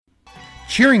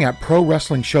Cheering at pro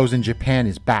wrestling shows in Japan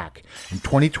is back, and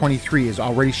 2023 is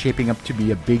already shaping up to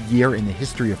be a big year in the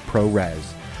history of pro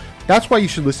res. That's why you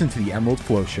should listen to the Emerald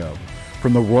Flow Show.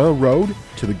 From the Royal Road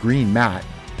to the Green Mat,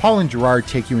 Paul and Gerard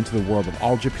take you into the world of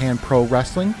All Japan Pro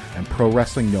Wrestling and Pro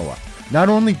Wrestling Noah. Not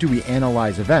only do we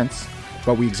analyze events,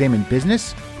 but we examine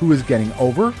business, who is getting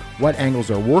over, what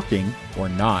angles are working or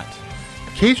not.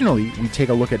 Occasionally, we take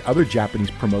a look at other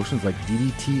Japanese promotions like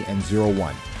DDT and Zero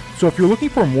One. So if you're looking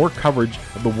for more coverage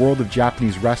of the world of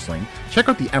Japanese wrestling, check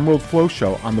out the Emerald Flow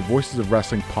Show on the Voices of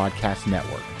Wrestling Podcast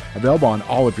Network, available on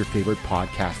all of your favorite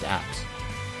podcast apps.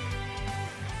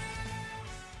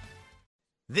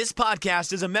 This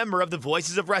podcast is a member of the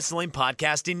Voices of Wrestling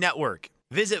Podcasting Network.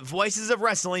 Visit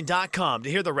voicesofwrestling.com to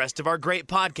hear the rest of our great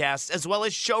podcasts, as well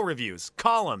as show reviews,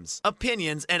 columns,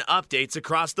 opinions, and updates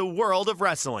across the world of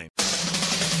wrestling.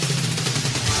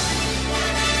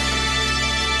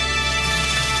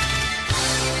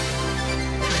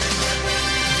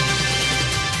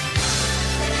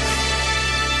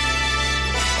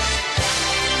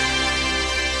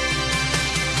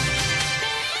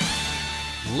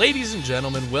 Ladies and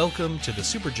gentlemen, welcome to the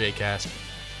Super J-Cast.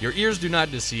 Your ears do not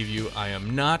deceive you. I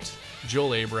am not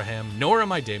Joel Abraham, nor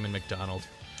am I Damon McDonald.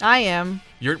 I am.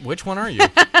 Which one are you?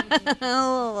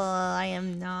 Oh, I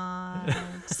am not.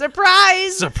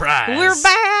 Surprise! Surprise! We're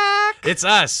back! It's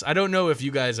us. I don't know if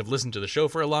you guys have listened to the show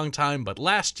for a long time, but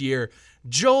last year,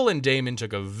 Joel and Damon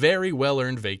took a very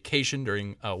well-earned vacation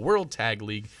during a World Tag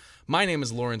League. My name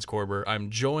is Lawrence Korber. I'm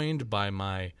joined by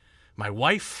my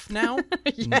wife now.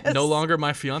 Yes. No longer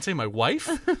my fiance, my wife.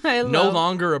 No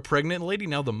longer a pregnant lady,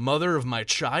 now the mother of my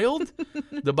child.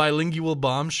 The bilingual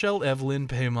bombshell, Evelyn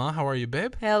Pema. How are you,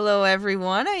 babe? Hello,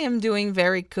 everyone. I am doing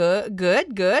very good. By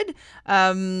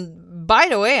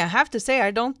the way, I have to say,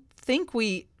 I don't think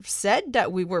we said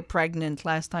that we were pregnant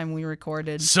last time we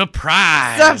recorded.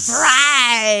 Surprise!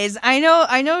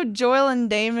 I know Joel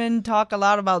and Damon talk a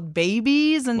lot about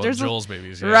babies, and there's Joel's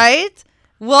babies, yeah. Right?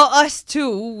 Well, us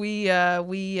too. We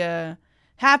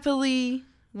happily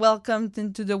welcomed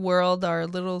into the world our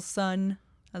little son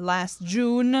last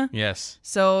June. Yes.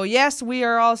 So, yes, we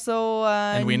are also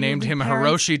and we named him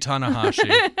parents. Hiroshi Tanahashi.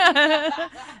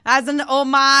 As an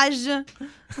homage.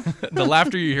 The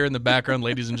laughter you hear in the background,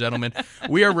 ladies and gentlemen,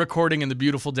 we are recording in the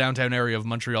beautiful downtown area of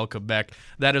Montreal, Quebec.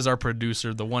 That is our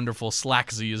producer, the wonderful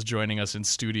Slackzy, is joining us in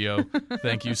studio.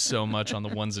 Thank you so much on the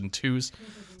ones and twos.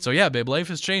 So yeah, babe, life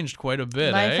has changed quite a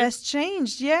bit, Life has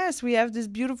changed, yes. We have this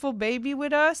beautiful baby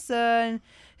with us.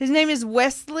 His name is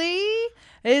Wesley.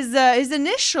 His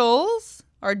initials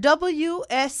are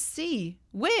WSC,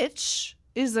 which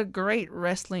is a great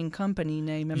wrestling company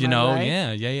name, am I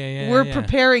right? Yeah. We're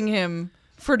preparing him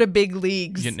for the big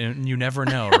leagues. You never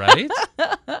know, right?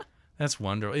 That's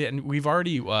wonderful. Yeah, and we've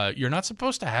already, you're not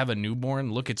supposed to have a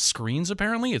newborn look at screens,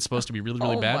 apparently. It's supposed to be really,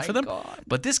 really bad for them. God.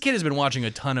 But this kid has been watching a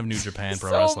ton of New Japan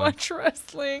Pro So Wrestling. much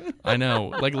wrestling. I know.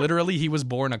 Like, literally, he was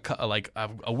born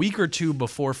a week or two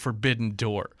before Forbidden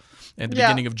Door at the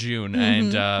beginning of June.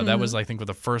 And that was, I think, with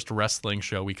the first wrestling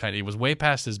show. It was way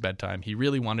past his bedtime. He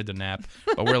really wanted to nap.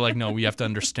 But we're like, no, we have to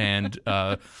understand,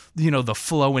 the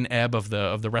flow and ebb of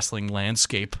the wrestling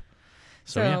landscape.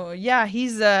 So yeah,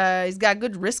 he's got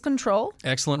good wrist control.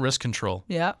 Excellent wrist control.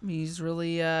 Yeah, he's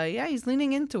really he's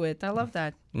leaning into it. I love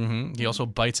that. Mm-hmm. He also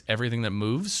bites everything that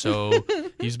moves. So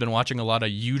he's been watching a lot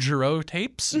of Yujiro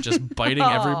tapes, just biting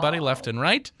everybody left and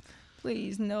right.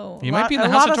 Please, no. He might be in the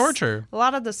House of Torture. A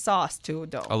lot of the sauce too,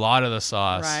 though. A lot of the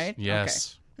sauce. Right?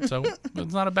 Yes. Okay. So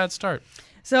it's not a bad start.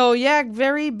 So, yeah,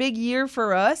 very big year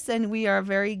for us, and we are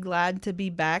very glad to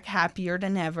be back, happier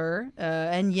than ever.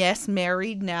 And yes,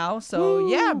 married now. So,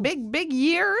 yeah, big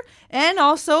year. And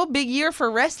also big year for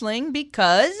wrestling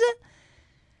because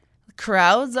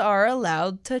crowds are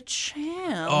allowed to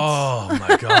chant. Oh,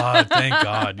 my God. Thank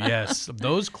God. Yes.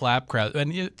 Those clap crowds.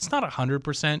 And it's not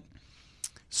 100%.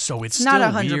 So it's still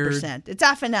not 100%. Weird. It's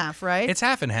half and half, right? It's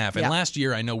half and half. And Yeah. last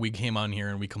year, I know we came on here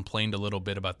and we complained a little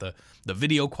bit about the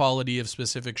video quality of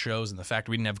specific shows and the fact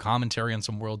we didn't have commentary on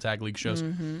some World Tag League shows.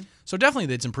 Mm-hmm. So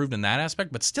definitely it's improved in that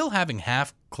aspect, but still having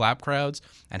half clap crowds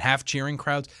and half cheering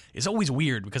crowds is always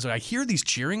weird because I hear these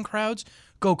cheering crowds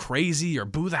go crazy or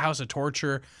boo the House of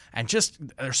Torture and just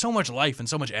there's so much life and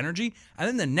so much energy. And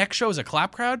then the next show is a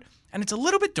clap crowd and it's a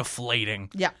little bit deflating.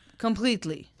 Yeah,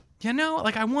 completely. You know,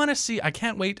 like I want to see, I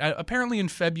can't wait. Apparently in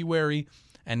February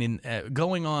and in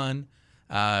going on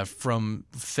from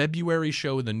February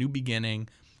show, The New Beginning,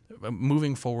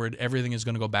 moving forward, everything is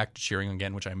going to go back to cheering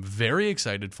again, which I'm very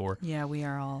excited for. Yeah, we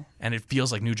are all. And it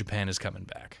feels like New Japan is coming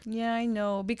back. Yeah, I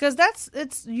know. Because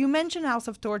you mentioned House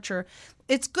of Torture.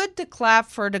 It's good to clap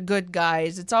for the good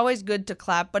guys. It's always good to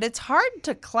clap, but it's hard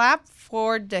to clap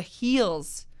for the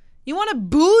heels. You want to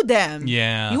boo them.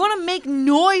 Yeah. You want to make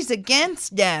noise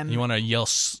against them. You want to yell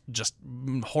just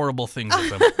horrible things at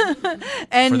them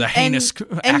and for the heinous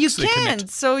and you acts they can't. commit.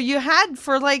 So you had,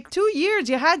 for like 2 years,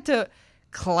 you had to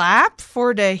clap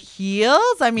for the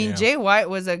heels. I mean, Yeah. Jay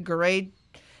White was a great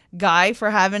guy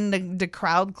for having the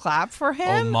crowd clap for Oh,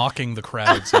 him. mocking the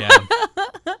crowds, yeah.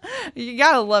 You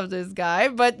gotta love this guy,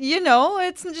 but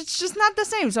it's just not the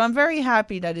same. So I'm very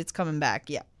happy that it's coming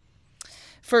back. Yeah,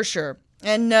 for sure.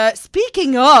 And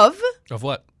speaking of Of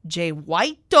what? Jay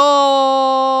White,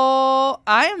 I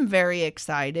am very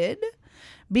excited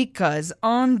because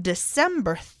on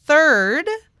December 3rd,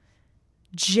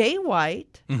 Jay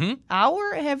White,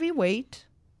 our heavyweight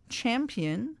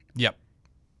champion, Yep.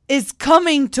 is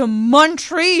coming to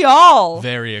Montreal.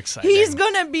 Very exciting. He's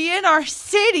gonna be in our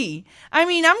city. I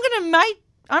mean, I'm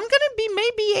gonna be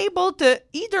maybe able to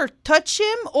either touch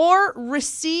him or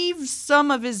receive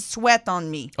some of his sweat on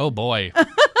me. Oh, boy.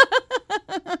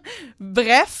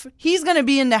 Bref, he's gonna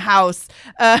be in the house.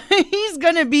 He's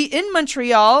gonna be in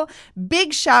Montreal.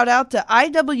 Big shout out to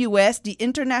IWS, the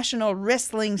International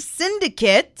Wrestling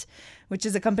Syndicate, which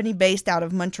is a company based out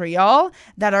of Montreal,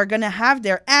 that are going to have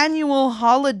their annual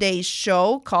holiday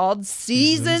show called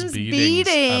Seasons Beatings.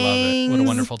 I love it. What a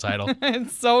wonderful title.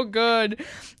 It's so good.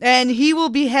 And he will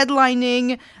be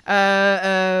headlining.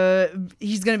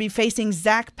 He's going to be facing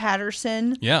Zach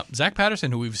Patterson. Yeah, Zach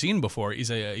Patterson, who we've seen before. He's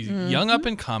a young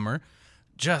up-and-comer,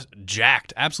 just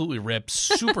jacked, absolutely ripped,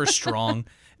 super strong.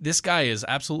 This guy is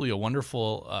absolutely a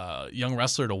wonderful young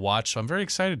wrestler to watch, so I'm very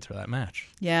excited for that match.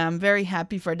 Yeah, I'm very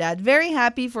happy for that. Very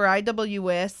happy for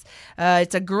IWS.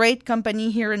 It's a great company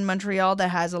here in Montreal that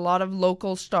has a lot of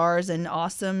local stars and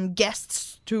awesome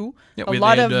guests, too. Yeah, a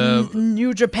lot of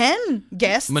New Japan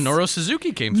guests. Minoru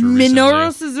Suzuki came through recently.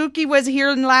 Minoru Suzuki was here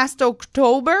in last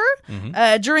October.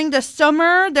 During the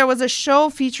summer, there was a show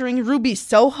featuring Ruby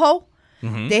Soho.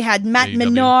 They had Matt AEW.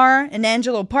 Menard and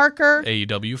Angelo Parker.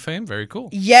 AEW fame, very cool.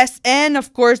 Yes, and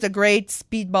of course the great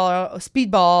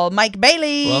Speedball Mike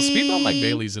Bailey. Well, Speedball Mike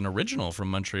Bailey's an original from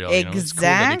Montreal. You know, it's cool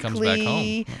that he comes back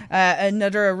home.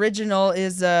 Another original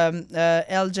is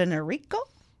El Generico.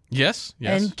 Yes.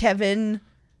 And Kevin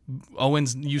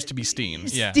Owens used to be Steen.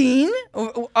 Yeah. Steen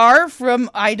are from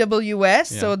IWS, Yeah.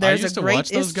 so there's a great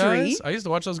history. I used to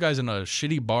watch those guys in a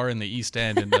shitty bar in the East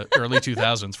End in the early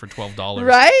 2000s for $12.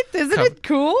 Right? Isn't it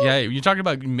cool? Yeah, you're talking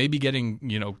about maybe getting,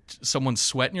 someone's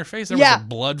sweat in your face. There was like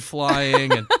blood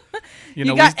flying and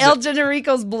you got El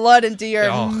Generico's blood into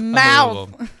your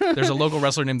mouth. There's a local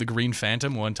wrestler named the Green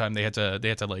Phantom. One time they had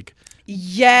to like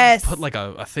put like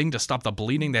a thing to stop the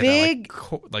bleeding. They had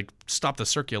to like stop the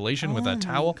circulation with a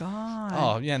towel. God.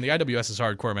 Oh yeah, and the IWS is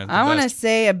hardcore, man. I want to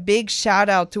say a big shout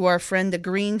out to our friend the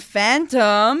Green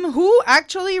Phantom, who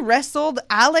actually wrestled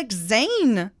Alex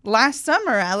Zane last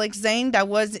summer. Alex Zane that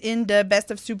was in the Best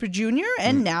of Super Junior,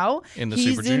 and now he's in the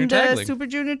Super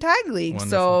Junior Tag League.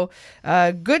 Wonderful.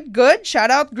 So good. Shout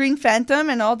out Green Phantom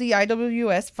and all the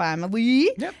IWS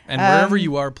family. Yep. And wherever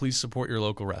you are, please support your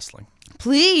local wrestling.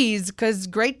 Please, because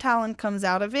great talent comes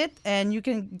out of it, and you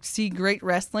can see great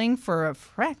wrestling for a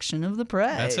fraction of the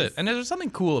price. That's it. And there's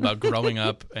something cool about growing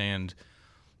up and,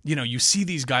 you see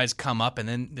these guys come up, and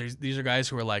then these are guys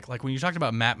who are like when you talked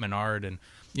about Matt Menard and,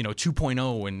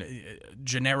 2.0 and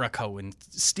Generico and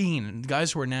Steen, and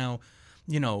guys who are now,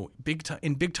 in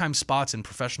big time spots in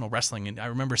professional wrestling. And I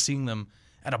remember seeing them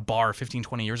at a bar 15,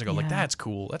 20 years ago. Yeah. Like, that's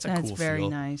cool. That's cool feel. That's very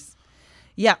nice.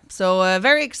 Yeah, so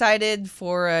very excited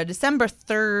for December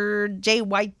 3rd. Jay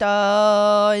White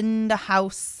in the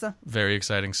house. Very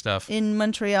exciting stuff. In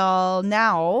Montreal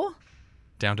now.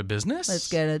 Down to business? Let's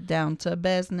get it down to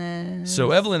business.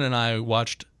 So Evelyn and I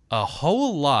watched a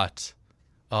whole lot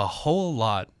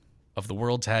of the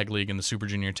World Tag League and the Super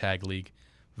Junior Tag League.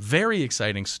 Very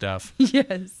exciting stuff.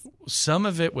 Yes. Some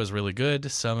of it was really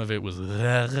good. Some of it was...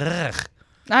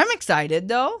 I'm excited,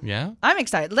 though. Yeah? I'm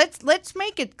excited. Let's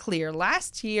make it clear.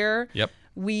 Last year,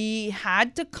 we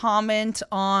had to comment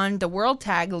on the World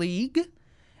Tag League,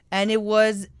 and it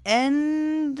was I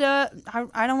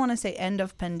don't want to say end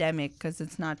of pandemic, because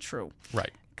it's not true.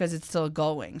 Right. Because it's still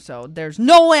going. So there's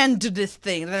no end to this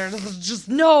thing. There's just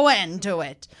no end to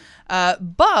it.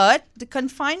 But the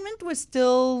confinement was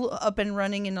still up and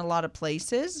running in a lot of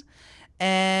places.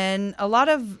 And a lot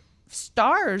of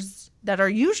stars that are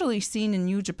usually seen in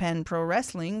New Japan Pro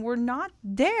Wrestling were not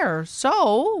there.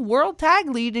 So World Tag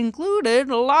League included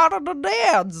a lot of the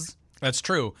dads. That's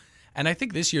true. And I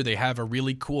think this year they have a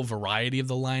really cool variety of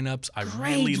the lineups. I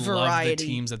Great really love the variety.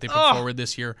 teams that they put forward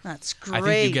this year. That's I think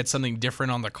great. you get something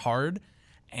different on the card,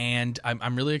 and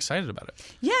I'm really excited about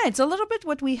it. Yeah, it's a little bit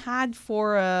what we had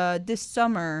for this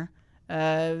summer,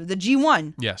 the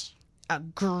G1. Yes. A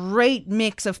great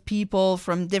mix of people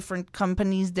from different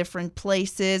companies, different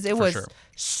places. It was sure.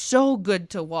 so good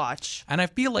to watch. And I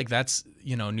feel like that's,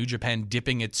 New Japan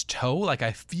dipping its toe. Like,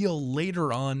 I feel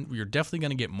later on, you're definitely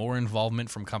going to get more involvement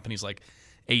from companies like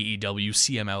AEW,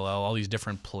 CMLL, all these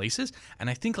different places. And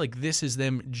I think, like, this is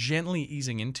them gently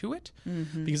easing into it.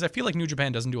 Because I feel like New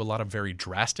Japan doesn't do a lot of very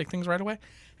drastic things right away.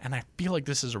 And I feel like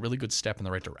this is a really good step in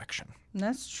the right direction.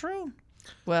 That's true.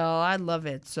 Well, I love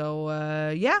it.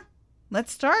 So, yeah.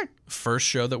 Let's start. First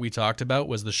show that we talked about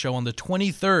was the show on the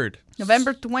 23rd.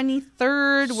 November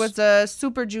 23rd was a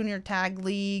Super Junior Tag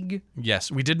League. Yes,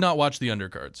 we did not watch the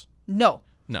undercards. No.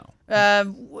 No. Yeah,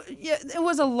 it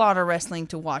was a lot of wrestling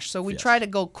to watch, so we try to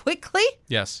go quickly.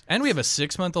 Yes. And we have a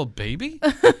 6-month-old baby,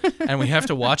 and we have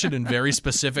to watch it in very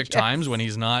specific times when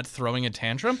he's not throwing a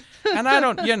tantrum. And I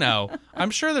don't,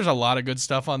 I'm sure there's a lot of good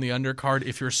stuff on the undercard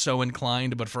if you're so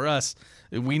inclined, but for us,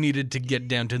 we needed to get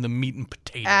down to the meat and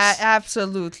potatoes.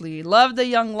 Absolutely. Love the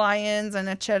Young Lions and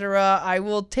etc. I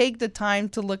will take the time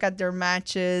to look at their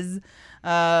matches.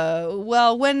 When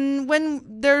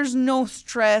there's no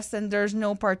stress and there's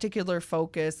no particular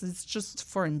focus, it's just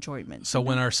for enjoyment. So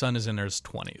when our son is in his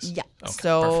 20s. Yeah. Okay,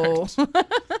 So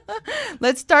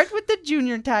let's start with the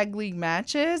Junior Tag League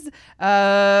matches.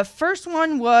 First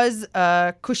one was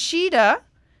Kushida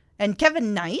and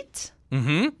Kevin Knight.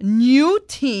 New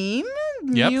team.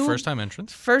 Yep, first time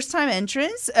entrance. First time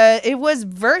entrance. It was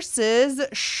versus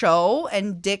Sho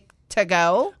and Dick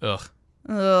Togo.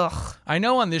 Ugh. I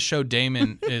know on this show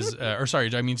Damon is,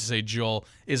 Joel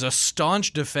is a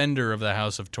staunch defender of the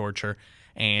House of Torture,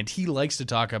 and he likes to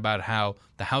talk about how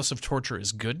the House of Torture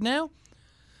is good now.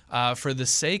 For the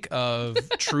sake of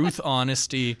truth,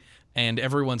 honesty, and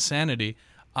everyone's sanity,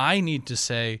 I need to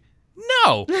say,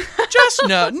 no, just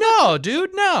no,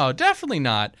 dude, no, definitely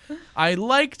not. I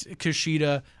liked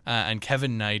Kushida and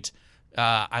Kevin Knight.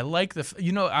 I like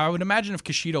I would imagine if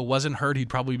Kushida wasn't hurt, he'd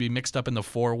probably be mixed up in the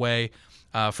 4-way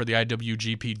for the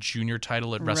IWGP Junior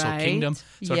title at Wrestle Kingdom.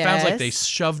 So it sounds like they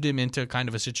shoved him into kind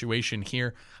of a situation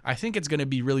here. I think it's going to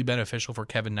be really beneficial for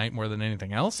Kevin Knight more than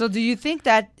anything else. So do you think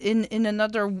that in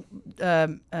another,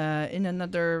 I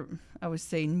would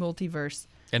say, multiverse,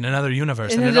 in another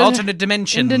universe, in an alternate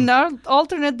dimension. In an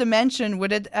alternate dimension,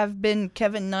 would it have been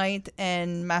Kevin Knight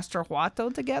and Master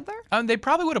Wato together? They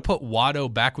probably would have put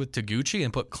Wato back with Taguchi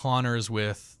and put Connors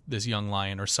with this young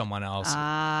lion or someone else.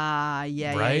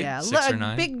 Yeah, right? yeah. 6 or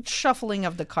 9. Big shuffling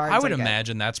of the cards. I would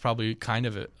imagine that's probably kind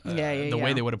of the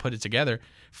way they would have put it together.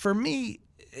 For me,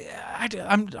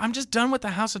 I'm just done with the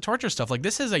House of Torture stuff. Like,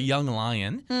 this is a young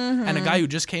lion and a guy who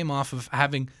just came off of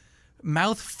having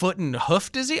mouth, foot, and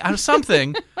hoof disease.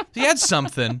 Something. He had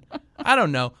something. I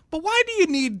don't know. But why do you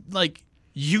need, like,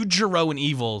 Yujiro and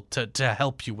Evil to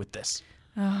help you with this?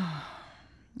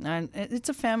 And it's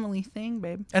a family thing,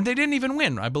 babe. And they didn't even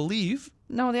win, I believe.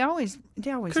 No, they always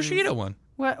Kushida lose. won.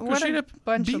 What Kushida a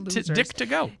bunch of beat losers. Dick to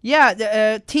go. Yeah,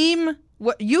 the team.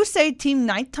 What you say? Team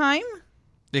Nighttime.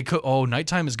 They could. Oh,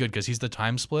 Nighttime is good because he's the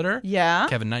time splitter. Yeah.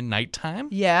 Kevin Knight, Nighttime.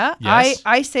 Yeah. Yes.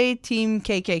 I say Team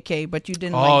KKK, but you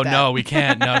didn't. Oh like that. no, we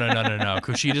can't. No.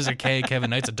 Kushida's a K. Kevin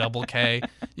Knight's a double K.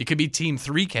 You could be Team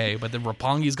 3K, but then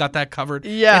Roppongi's got that covered.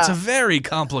 Yeah. It's a very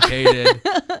complicated.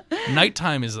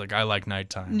 Nighttime is like, I like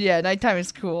Nighttime. Yeah, Nighttime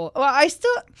is cool. Well, I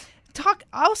still talk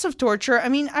House of Torture. I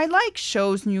mean, I like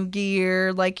Sho's new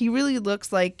gear. Like, he really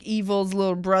looks like Evil's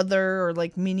little brother or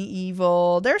like mini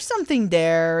Evil. There's something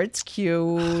there. It's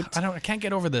cute. I can't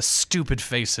get over the stupid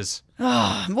faces.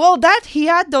 Well, he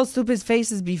had those stupid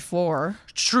faces before.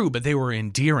 True, but they were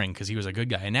endearing because he was a good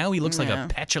guy. And now he looks like a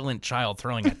petulant child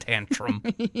throwing a tantrum.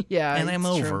 Yeah, and I'm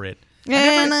over it.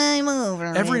 I'm over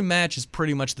it. Every match is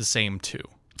pretty much the same too.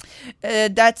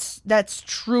 That's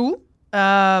true.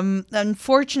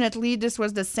 Unfortunately, this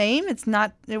was the same.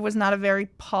 It was not a very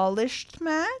polished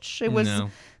match. It was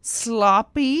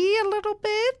sloppy a little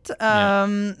bit.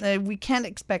 We can't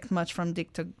expect much from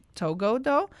Dick Togo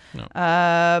though. No.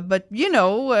 But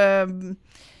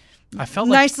I felt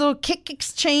nice little kick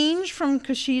exchange from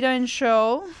Kushida and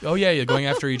Sho. Oh yeah, going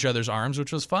after each other's arms,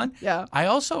 which was fun. Yeah.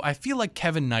 I feel like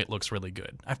Kevin Knight looks really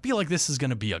good. I feel like this is going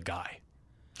to be a guy.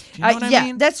 Do you know what I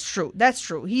mean? That's true.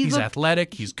 He's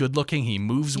athletic. He's good looking. He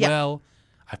moves well.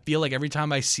 I feel like every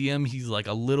time I see him, he's like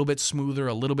a little bit smoother,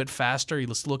 a little bit faster. He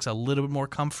just looks a little bit more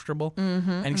comfortable.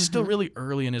 And he's still really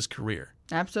early in his career.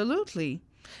 Absolutely.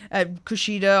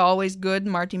 Kushida, always good.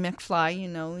 Marty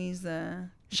McFly, he's...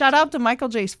 Shout out to Michael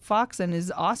J. Fox and his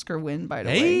Oscar win, by the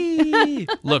way. Hey,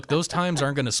 look, those times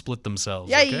aren't going to split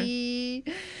themselves. Okay? Yay!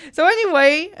 So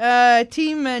anyway,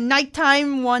 Team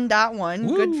Nighttime won that one.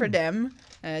 Woo. Good for them.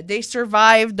 They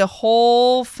survived the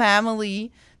whole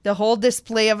family, the whole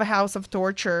display of a House of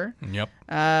Torture. Yep.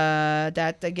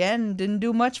 That, again, didn't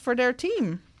do much for their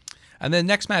team. And then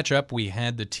next matchup, we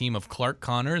had the team of Clark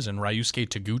Connors and Ryusuke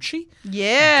Taguchi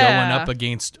Yeah. going up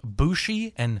against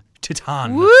Bushi and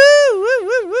Titan. Woo, woo,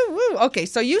 woo, woo, woo. Okay,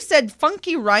 so you said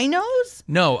funky rhinos?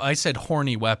 No, I said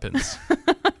horny weapons.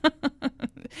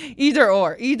 Either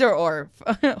or.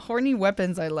 Horny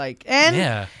weapons I like. And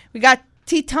Yeah. we got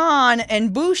Titan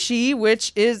and Bushi,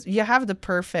 which is, you have the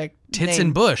perfect Tits name.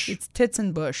 and Bush. It's Tits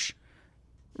and Bush.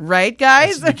 Right,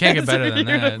 guys? You can't get It's better than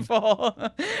that. beautiful.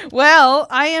 Well,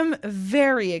 I am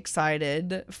very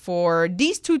excited for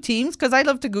these two teams because I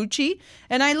love Taguchi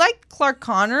and I like Clark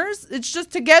Connors. It's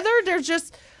just together, they're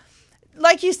just,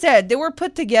 like you said, they were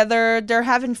put together. They're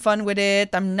having fun with it.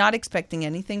 I'm not expecting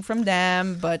anything from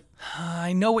them, but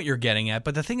I know what you're getting at,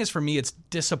 but the thing is, for me, it's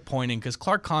disappointing because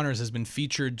Clark Connors has been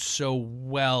featured so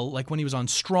well. Like when he was on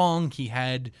Strong, he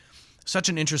had such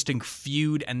an interesting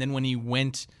feud, and then when he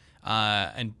went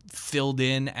and filled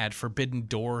in at Forbidden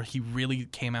Door, he really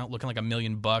came out looking like $1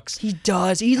 million. he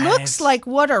does. He looks it's- like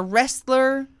what a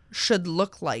wrestler should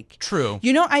look like. True.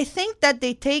 You know, I think that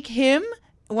they take him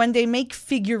when they make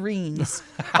figurines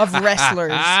of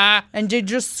wrestlers and they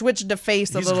just switch the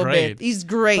face a He's little great. bit. He's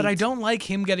great. But I don't like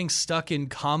him getting stuck in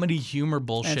comedy humor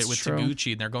bullshit That's with true.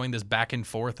 Taguchi, and they're going this back and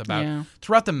forth about Yeah.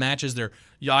 throughout the matches. They're,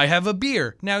 yeah, I have a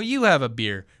beer, now you have a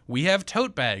beer. We have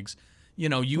tote bags. You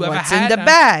know, you have What's a hat in the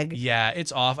bag? Yeah,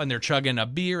 it's off, and they're chugging a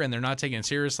beer, and they're not taking it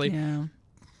seriously. Yeah.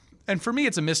 And for me,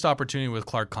 it's a missed opportunity with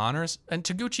Clark Connors and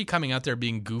Taguchi coming out there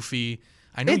being goofy.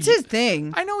 I know It's you- his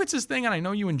thing. I know it's his thing, and I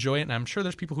know you enjoy it, and I'm sure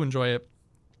there's people who enjoy it.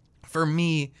 For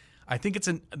me, I think it's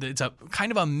a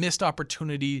kind of a missed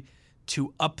opportunity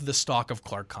to up the stock of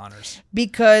Clark Connors.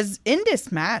 Because in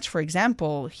this match, for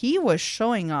example, he was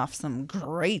showing off some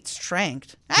great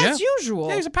strength, as usual.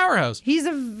 Yeah, he's a powerhouse. He's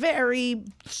a very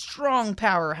strong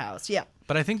powerhouse. Yeah.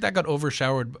 But I think that got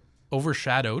overshadowed,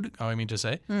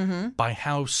 by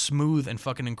how smooth and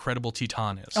fucking incredible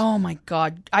Titan is. Oh my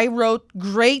God. I wrote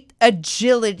great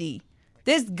agility.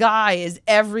 This guy is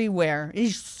everywhere.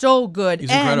 He's so good.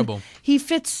 He's And incredible. He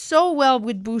fits so well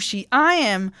with Bushi. I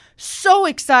am so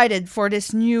excited for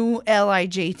this new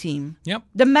LIJ team. Yep,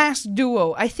 The masked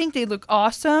duo. I think they look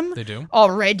awesome. they do.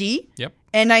 Already. Yep.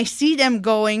 And I see them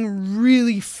going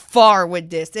really far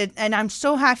with this. And I'm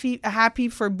so happy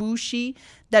for Bushi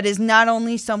that is not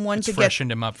only someone It's to get.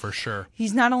 freshened him up for sure.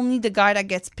 He's not only the guy that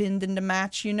gets pinned in the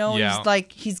match, you know? Yeah. He's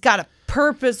like, he's got a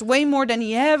purpose way more than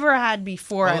he ever had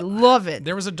before. I love it.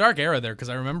 There was a dark era there because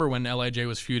I remember when LIJ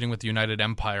was feuding with the United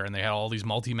Empire and they had all these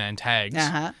multi-man tags.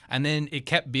 Uh-huh. And then it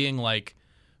kept being like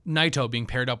Naito being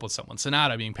paired up with someone,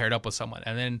 Sonata being paired up with someone.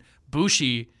 And then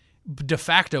Bushi de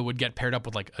facto would get paired up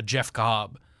with like a Jeff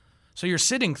Cobb. So you're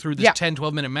sitting through this 10,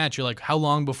 12-minute match. You're like, how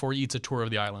long before he eats a tour of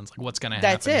the islands? Like, what's going to happen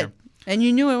That's it. here? And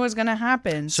you knew it was going to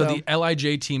happen. So the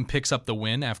LIJ team picks up the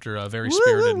win after a very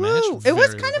spirited match. It was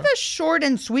Very kind of well. a short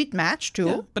and sweet match, too.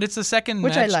 Yeah, but it's the second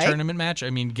Which I match, like. tournament match. I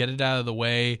mean, get it out of the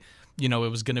way. You know, it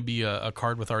was going to be a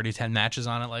card with already 10 matches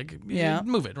on it. Like, Yeah.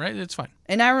 move it, right? It's fine.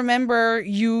 And I remember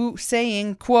you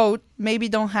saying, quote, maybe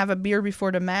don't have a beer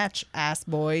before the match, ass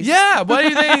boys. Yeah, what do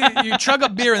you think? You chug a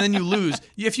beer and then you lose.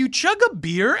 If you chug a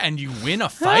beer and you win a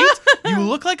fight, you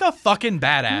look like a fucking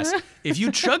badass. If you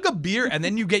chug a beer and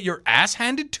then you get your ass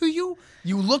handed to you,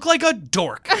 you look like a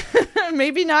dork.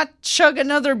 Maybe not chug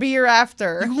another beer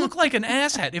after. You look like an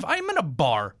asshat. If I'm in a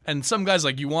bar and some guy's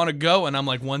like, you want to go? And I'm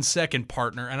like, 1 second,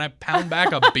 partner. And I pound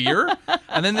back a beer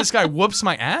and then this guy whoops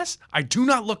my ass, I do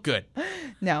not look good.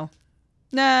 No.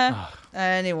 Nah.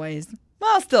 Anyways.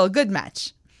 Well, still, good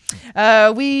match.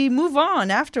 We move on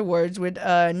afterwards with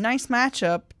a nice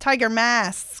matchup. Tiger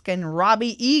Mask and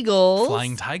Robbie Eagles.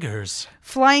 Flying Tigers.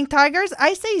 Flying Tigers?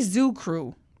 I say Zoo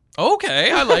Crew.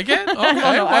 Okay, I like it. Okay,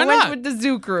 I why went not? with the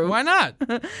Zoo Crew. Why not?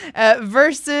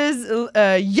 Versus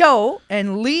Yo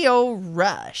and Leo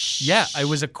Rush. Yeah, it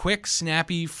was a quick,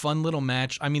 snappy, fun little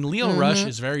match. I mean, Leo Rush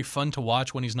is very fun to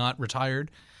watch when he's not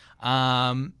retired.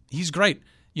 He's great,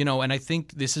 you know, and I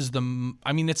think this is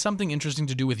it's something interesting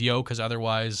to do with Yo because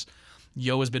otherwise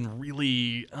Yo has been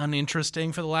really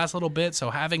uninteresting for the last little bit. So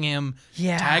having him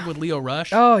tag with Leo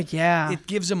Rush, Oh, yeah. it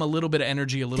gives him a little bit of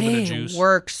energy, a little bit They of juice.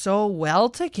 work so well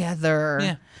together.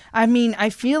 Yeah. I mean, I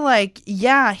feel like,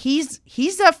 he's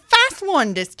a fast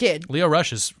one, this kid. Leo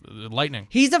Rush is lightning.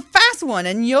 He's a fast one.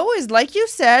 And Yo is, like you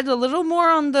said, a little more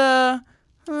on the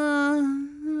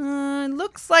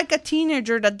looks like a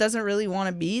teenager that doesn't really want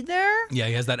to be there. Yeah,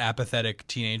 he has that apathetic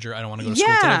teenager, I don't want to go to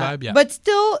school today vibe. Yeah, but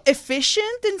still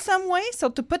efficient in some way. So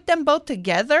to put them both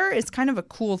together is kind of a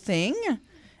cool thing.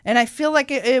 And I feel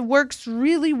like it works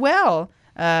really well.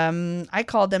 I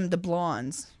call them the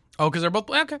Blondes. Oh, because they're both...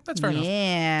 Okay, that's fair enough.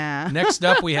 Yeah. Next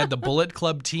up, we had the Bullet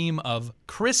Club team of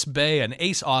Chris Bay and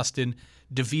Ace Austin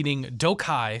defeating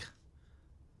Dokai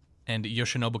and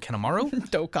Yoshinobu Kanemaru.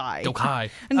 Dokai.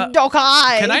 Dokai.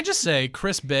 Dokai. Can I just say,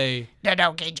 Chris Bay The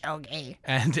Dokai.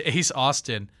 and Ace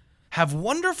Austin have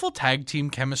wonderful tag team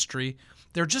chemistry.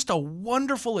 They're just a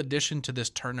wonderful addition to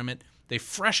this tournament. They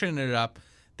freshen it up.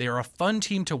 They are a fun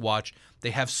team to watch.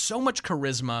 They have so much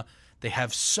charisma. They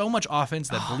have so much offense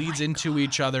that bleeds into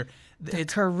each other. The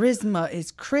charisma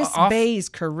is Chris Bay's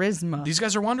charisma. These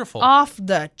guys are wonderful. Off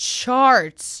the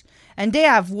charts. And they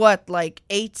have,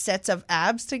 8 sets of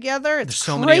abs together? It's There's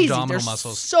so crazy. many abdominal There's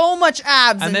muscles. so much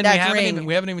abs And in then that ring.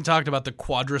 we haven't even talked about the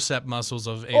quadricep muscles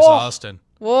of Ace Austin.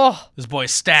 Oh. This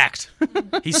boy's stacked.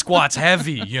 He squats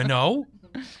heavy, you know?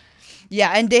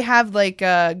 Yeah, and they have,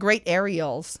 great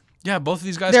aerials. Yeah, both of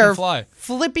these guys They're can fly.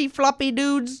 flippy floppy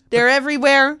dudes. They're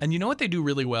everywhere. And you know what they do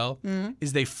really well?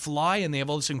 Is they fly and they have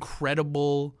all this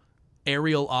incredible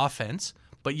aerial offense,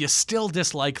 but you still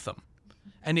dislike them.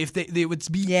 And if they would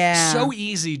be so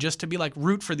easy just to be like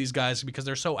root for these guys because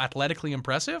they're so athletically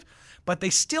impressive, but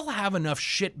they still have enough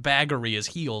shit baggery as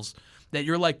heels that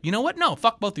you're like, you know what? No,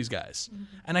 fuck both these guys.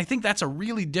 And I think that's a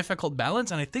really difficult balance.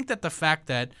 And I think that the fact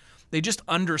that they just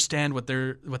understand what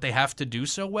they have to do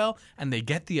so well, and they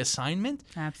get the assignment.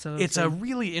 Absolutely, it's a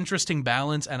really interesting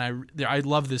balance, and I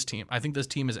love this team. I think this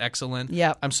team is excellent.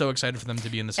 Yeah, I'm so excited for them to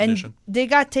be in this and edition. They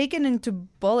got taken into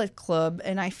Bullet Club,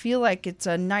 and I feel like it's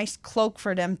a nice cloak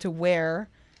for them to wear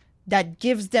that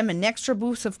gives them an extra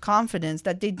boost of confidence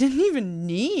that they didn't even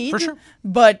need. For sure.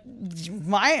 But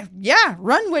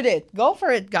run with it. Go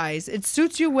for it, guys. It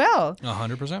suits you well.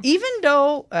 100%. Even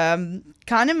though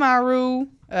Kanemaru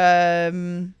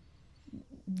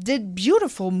did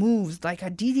beautiful moves like a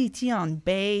DDT on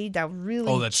Bay that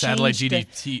really that satellite changed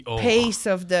DDT the pace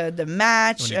of the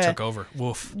match. When he took over.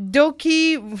 Woof.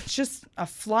 Doki was just a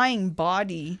flying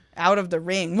body out of the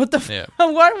ring. What the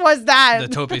what was that? The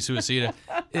Tope Suicida.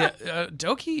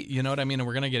 Doki, you know what I mean? And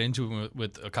we're going to get into it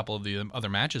with a couple of the other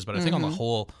matches, but I think on the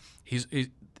whole,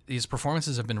 his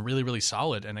performances have been really, really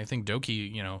solid. And I think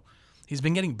Doki, he's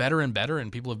been getting better and better, and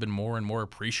people have been more and more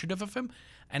appreciative of him.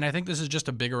 And I think this is just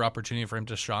a bigger opportunity for him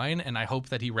to shine, and I hope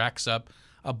that he racks up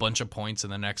a bunch of points in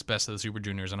the next Best of the Super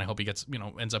Juniors, and I hope he gets,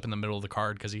 ends up in the middle of the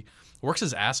card because he works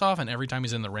his ass off, and every time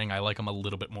he's in the ring, I like him a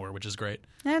little bit more, which is great.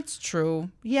 That's true.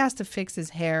 He has to fix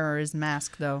his hair or his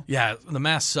mask, though. Yeah, the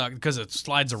mask sucks because it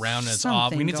slides around and it's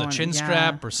off. We need a chin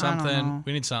strap or something.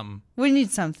 We need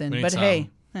something. But hey,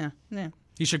 yeah.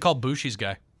 He should call Bushi's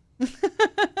guy.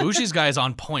 Bushi's guy is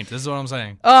on point. This is what I'm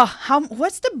saying.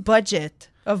 What's the budget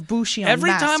of Bushi on Every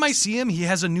masks? time I see him, he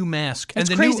has a new mask. That's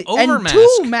and the crazy. new over and mask.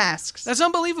 2 masks. That's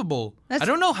unbelievable. I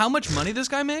don't know how much money this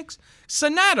guy makes.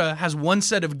 Sonata has 1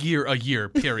 set of gear a year,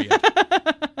 period.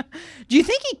 Do you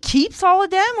think he keeps all of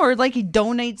them, or he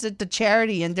donates it to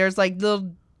charity and there's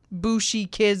little Bushi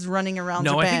kids running around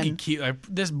No, Japan? I think he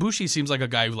this Bushi seems like a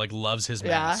guy who loves his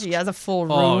mask. Yeah, he has a full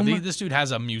room. Oh, this dude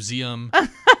has a museum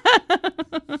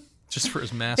just for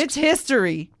his mask. It's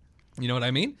history. You know what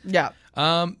I mean? Yeah.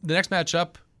 The next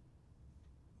matchup,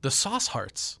 the Sauce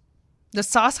Hearts. The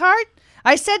Sauce Heart?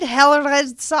 I said hell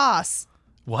red sauce.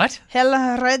 What? Hell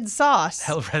red sauce.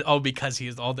 Hell red. Oh, because he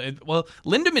is all the... Well,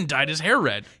 Lindemann dyed his hair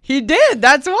red. He did.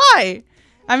 That's why.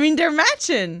 I mean, they're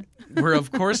matching. We're,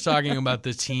 of course, talking about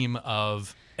the team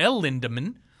of El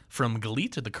Lindemann from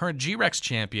Galit, the current G-Rex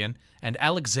champion, and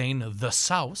Alex Zane, the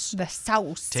Sauce. The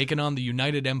Sauce. Taking on the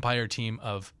United Empire team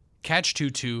of Catch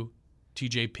 22,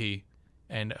 TJP,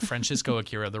 and Francisco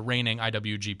Akira, the reigning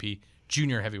IWGP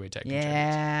Junior Heavyweight Tag Team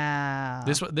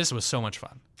champions. This was so much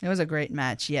fun. It was a great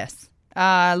match, yes.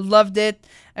 Loved it.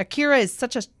 Akira is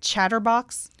such a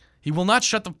chatterbox. He will not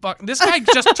shut the fuck... This guy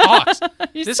just talks.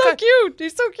 He's so cute.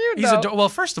 He's so cute, though. Well,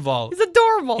 first of all... He's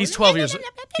adorable. He's 12 years...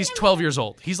 He's 12 years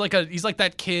old. He's like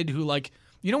that kid who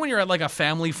you know when you're at a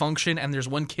family function and there's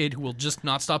one kid who will just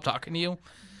not stop talking to you?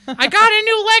 I got a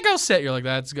new Lego set. You're like,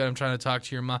 that's good. I'm trying to talk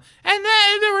to your mom. And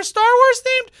then they were Star Wars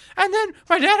themed. And then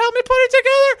my dad helped me put it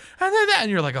together. And then that.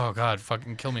 And you're like, oh, God,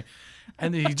 fucking kill me.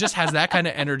 And he just has that kind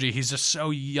of energy. He's just so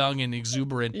young and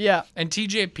exuberant. Yeah. And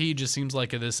TJP just seems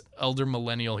like this elder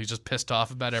millennial. He's just pissed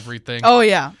off about everything. Oh,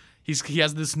 yeah. He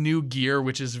has this new gear,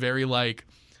 which is very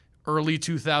early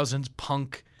 2000s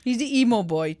punk. He's the emo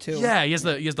boy, too. Yeah, he has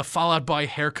the Fall Out Boy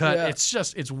haircut. Yeah.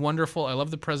 It's wonderful. I love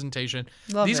the presentation.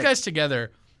 Love These it. guys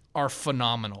together are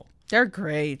phenomenal. They're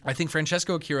great. I think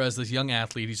Francesco Akira is this young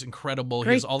athlete. He's incredible.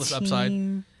 Great he has all this upside.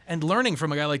 team. And learning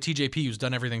from a guy like TJP who's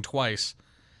done everything twice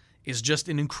is just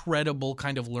an incredible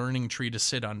kind of learning tree to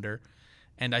sit under.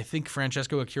 And I think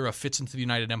Francesco Akira fits into the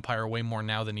United Empire way more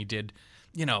now than he did,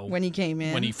 When he came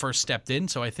in. when he first stepped in.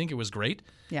 So I think it was great.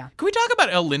 Yeah. Can we talk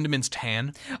about El Lindemann's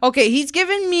tan? Okay, he's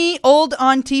giving me old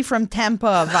auntie from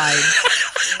Tampa vibes.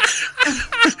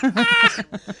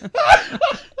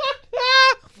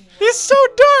 He's so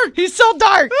dark. He's so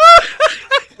dark.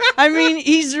 I mean,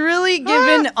 he's really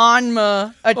given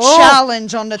Anma a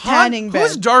challenge on the tanning bed.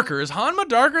 Who's darker? Is Hanma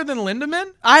darker than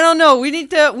Lindemann? I don't know. We need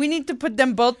to put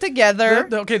them both together.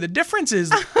 Okay, the difference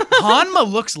is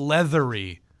Hanma looks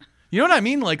leathery. You know what I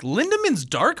mean? Like, Lindemann's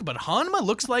dark, but Hanma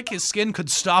looks like his skin could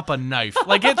stop a knife.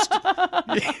 Like, it's...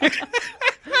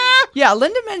 Yeah,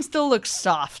 Lindemann still looks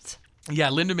soft. Yeah,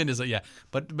 Lindemann is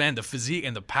but man, the physique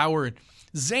and the power.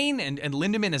 Zayn and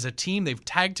Lindemann as a team, they've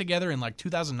tagged together in like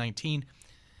 2019,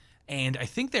 and I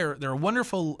think they're a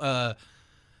wonderful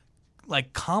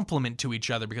complement to each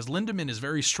other because Lindemann is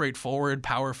very straightforward,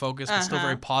 power focused, but still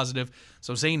very positive.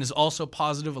 So Zayn is also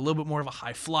positive, a little bit more of a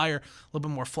high flyer, a little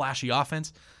bit more flashy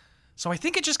offense. So I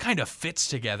think it just kind of fits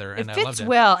together, and It I loved fits it.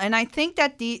 well, and I think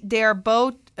that they are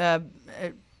both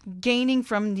gaining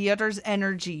from the other's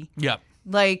energy. Yeah.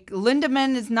 Like,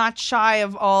 Lindemann is not shy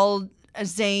of all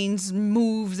Zayn's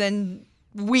moves and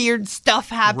weird stuff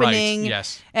happening. Right,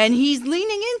 yes. And he's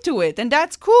leaning into it, and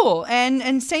that's cool.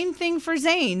 And same thing for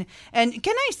Zayn. And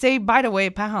can I say, by the way,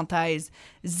 parenthèse,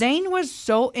 Zayn was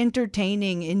so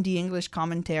entertaining in the English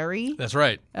commentary. That's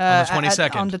right. On the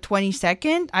 22nd. On the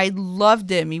 22nd. I loved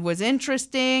him. He was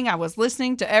interesting. I was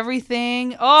listening to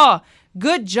everything. Oh,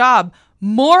 good job.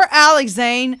 More Alex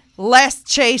Zayn, less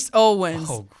Chase Owens.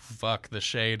 Oh, fuck the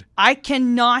shade. I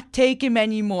cannot take him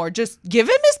anymore. Just give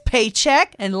him his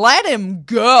paycheck and let him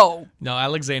go. No,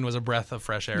 Alex Zayn was a breath of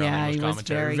fresh air Yeah, on English he was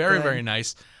commentary. very Very, good.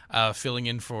 nice. Filling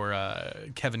in for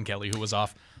Kevin Kelly, who was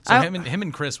off. So him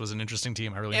and Chris was an interesting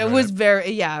team. I really enjoyed It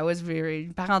was very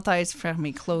parenthèse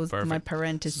fermée, closed Perfect. my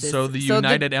parenthesis. So the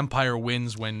United Empire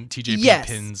wins when TJP Yes.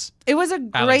 pins. It was a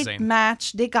Alex great Zayn.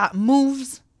 match. They got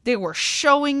moves. They were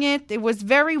showing it. It was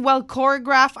very well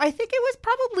choreographed. I think it was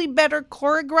probably better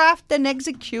choreographed than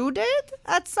executed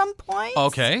at some point.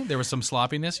 Okay, there was some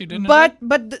sloppiness you didn't enjoy?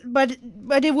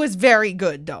 But it was very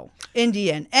good though in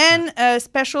the end. And a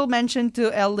special mention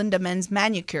to El Lindemann's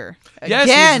manicure. Yes,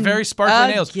 Again, he's very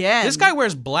sparkly nails. again. This guy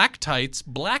wears black tights,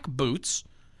 black boots,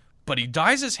 but he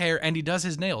dyes his hair and he does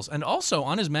his nails. And also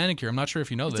on his manicure, I'm not sure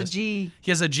if you know It's this. a G.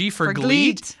 He has a G for For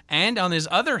Gleet, Gleet. and on his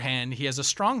other hand, he has a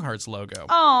Strong Hearts logo.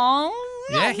 Oh.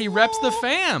 Yeah, he reps the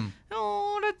fam.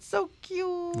 Oh, that's so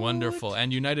cute. Wonderful.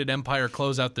 And United Empire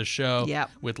close out the show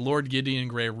Yep. with Lord Gideon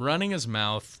Grey running his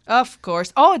mouth. Of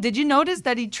course. Oh, did you notice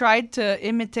that he tried to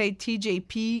imitate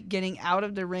TJP getting out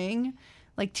of the ring?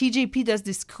 Like TJP does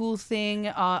this cool thing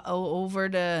over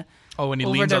the When he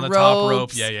over leans the on the top rope.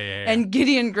 ropes. Yeah. And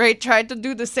Gideon Grey tried to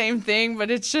do the same thing,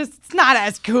 but it's not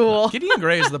as cool. Gideon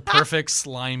Grey is the perfect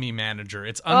slimy manager.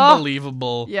 It's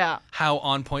unbelievable yeah. how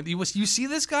on point. You see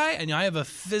this guy, and I have a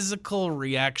physical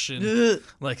reaction.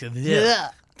 Like,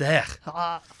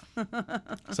 ugh.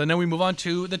 So now we move on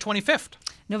to the 25th.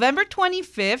 November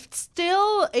 25th,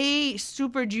 still a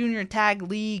Super Junior Tag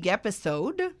League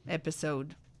episode.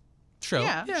 Show.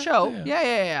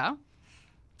 Yeah.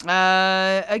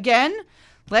 Again,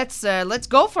 let's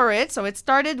go for it. So it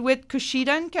started with Kushida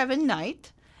and Kevin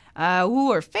Knight,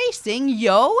 who are facing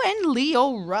Yo and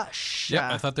Leo Rush.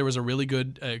 Yeah, I thought there was a really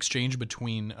good exchange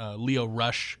between Leo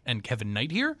Rush and Kevin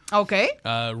Knight here. Okay.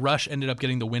 Rush ended up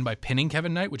getting the win by pinning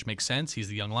Kevin Knight, which makes sense. He's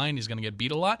the young lion. He's going to get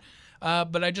beat a lot.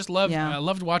 But I just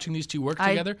loved watching these two work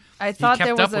together. I thought he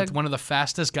kept there up was with one of the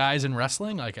fastest guys in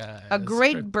wrestling. Like a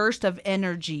great burst of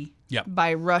energy Yep.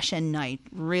 by Rush and Knight,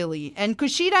 really. And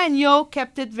Kushida and Yo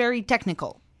kept it very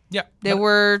technical. Yeah, They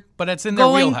were but it's in their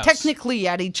going wheelhouse. technically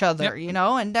at each other, Yep.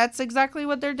 and that's exactly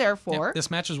what they're there for. Yeah,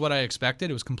 this match is what I expected.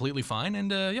 It was completely fine,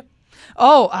 and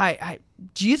Oh, I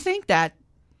do you think that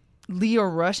Leo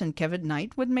Rush and Kevin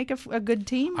Knight would make a good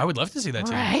team? I would love to see that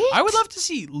too. Right? I would love to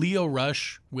see Leo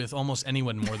Rush with almost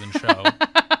anyone more than Show.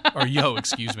 Or Yo,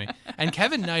 excuse me. And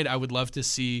Kevin Knight, I would love to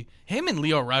see him and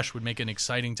Leo Rush would make an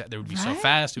exciting they would be so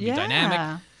fast, it would be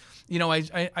dynamic. You know,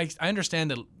 I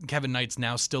understand that Kevin Knight's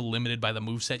now still limited by the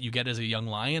moveset you get as a young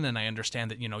lion, and I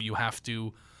understand that, you have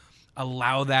to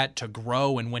allow that to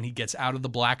grow, and when he gets out of the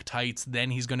black tights,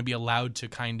 then he's going to be allowed to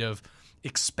kind of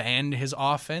expand his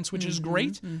offense, which is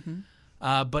great.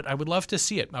 But I would love to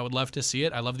see it. I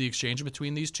love the exchange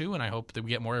between these two, and I hope that we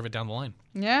get more of it down the line.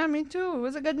 Yeah, me too. It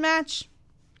was a good match.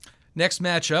 Next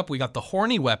matchup, we got the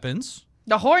Horny Weapons.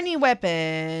 The Horny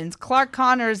Weapons, Clark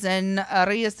Connors and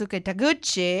Ryosuke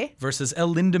Taguchi. Versus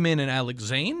El Lindemann and Alex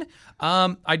Zane.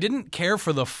 I didn't care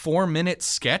for the 4-minute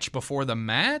sketch before the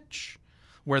match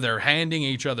where they're handing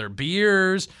each other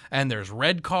beers and there's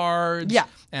red cards. Yeah.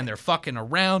 And they're fucking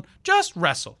around. Just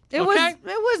wrestle. It okay?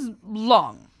 was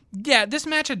long. Yeah, this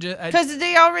match because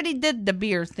they already did the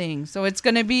beer thing, so it's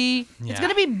gonna be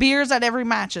beers at every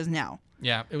matches now.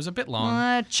 Yeah, it was a bit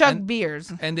long. Chug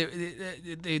beers. And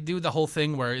they do the whole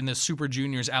thing where in the Super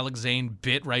Juniors, Alex Zane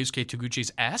bit Ryosuke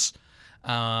Taguchi's ass.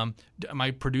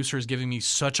 My producer is giving me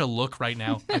such a look right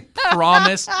now. I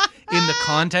promise in the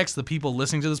context, the people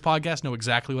listening to this podcast know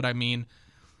exactly what I mean.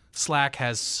 Slack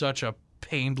has such a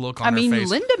pained look on her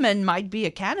face. Lindemann might be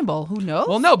a cannibal. Who knows?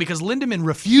 Well, no, because Lindemann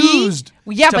refused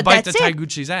to bite the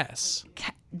Taguchi's ass.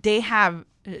 They have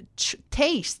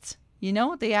taste. You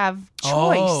know, they have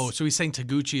choice. Oh, so he's saying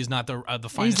Taguchi is not the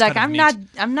finest. He's like, cut of meat.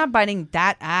 I'm not biting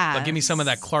that ass. But give me some of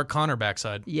that Clark Connor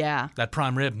backside. Yeah. That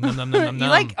prime rib. Nom, nom, nom, nom, You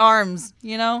like arms,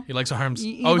 you know? He likes arms.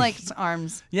 He likes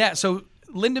arms. Yeah, so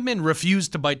Lindemann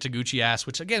refused to bite Taguchi ass,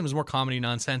 which again was more comedy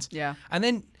nonsense. Yeah. And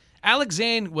then Alex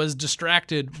Zane was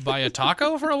distracted by a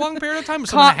taco for a long period of time.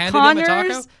 Someone handed him a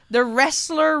taco. The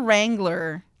wrestler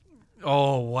wrangler.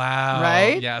 Oh, wow.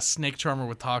 Right? Yeah, snake charmer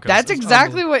with tacos. That's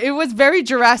exactly what it was. Very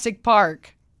Jurassic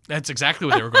Park. That's exactly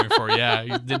what they were going for. Yeah,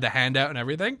 he did the handout and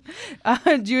everything.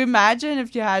 Do you imagine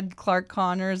if you had Clark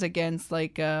Connors against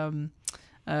like what's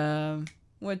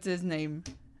his name?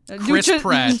 Chris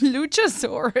Pratt.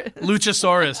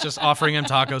 Luchasaurus, just offering him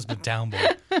tacos, but down boy.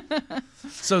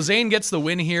 So Zane gets the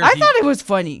win here. I thought it was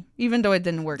funny, even though it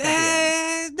didn't work.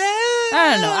 I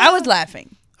don't know. I was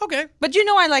laughing. Okay. But you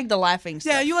know I like the laughing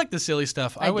stuff. Yeah, you like the silly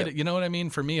stuff. I would, do. You know what I mean?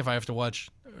 For me, if I have to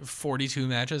watch 42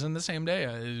 matches in the same day,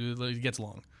 it gets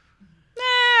long.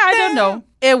 I don't know.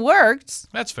 It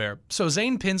worked. That's fair. So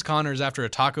Zane pins Connors after a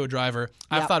taco driver.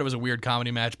 I thought it was a weird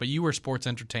comedy match, but you were sports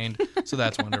entertained, so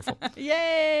that's wonderful.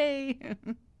 Yay!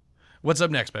 What's up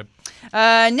next, babe?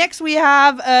 Next we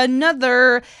have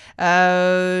another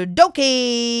Doke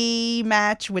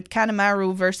match with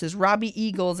Kanemaru versus Robbie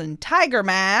Eagles and Tiger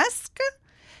Mask.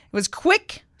 It was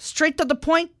quick, straight to the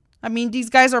point. I mean, these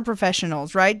guys are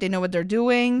professionals, right? They know what they're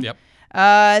doing. Yep.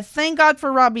 Thank God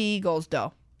for Robbie Eagles,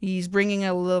 though. He's bringing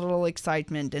a little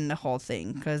excitement in the whole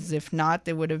thing, because if not,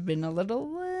 it would have been a little...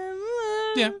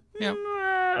 Yeah.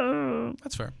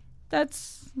 That's fair.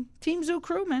 That's Team Zoo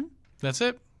Crew, man. That's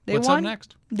it. They What's won. up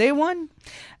next? They won.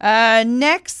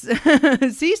 Next,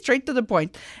 see, straight to the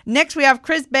point. Next, we have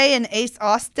Chris Bay and Ace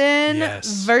Austin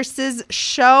versus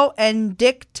Sho and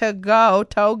Dick Togo.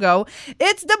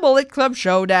 It's the Bullet Club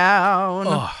Showdown.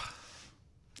 Oh.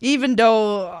 Even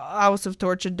though House of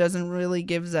Torture doesn't really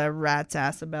give a rat's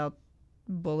ass about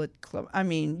Bullet Club. I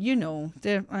mean, you know,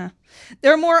 they're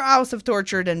more House of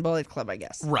Torture than Bullet Club, I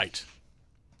guess. Right.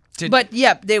 But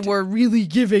they were really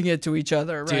giving it to each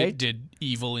other, right? Did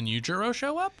Evil and Yujiro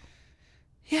show up?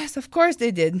 Yes, of course they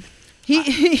did.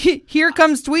 Here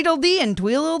comes Tweedledee and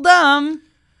Tweedledum.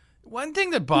 One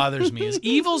thing that bothers me is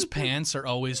Evil's pants are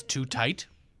always too tight.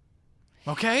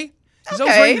 Okay? He's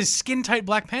always wearing these skin-tight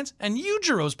black pants, and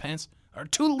Yujiro's pants are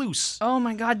too loose. Oh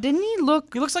my God, didn't he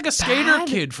look He looks like a skater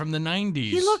kid from the 90s.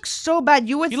 He looks so bad.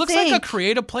 He looks like a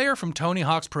creative player from Tony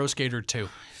Hawk's Pro Skater 2.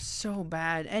 So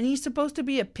bad. And he's supposed to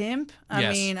be a pimp? I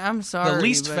Yes. mean, I'm sorry. The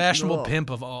least but fashionable ugh. pimp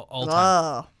of all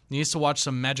time. Ugh. He needs to watch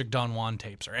some Magic Don Juan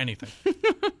tapes or anything.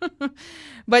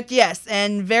 But yes,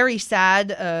 and very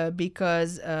sad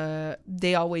because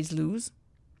they always lose.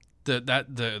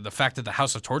 The fact that the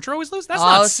House of Torture always lose? That's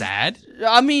not sad.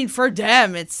 I mean, for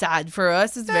them, it's sad. For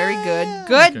us, it's very good.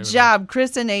 Good job.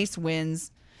 Chris and Ace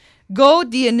wins. Go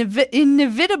the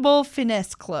Inevitable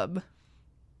Finesse Club.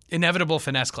 Inevitable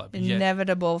Finesse Club.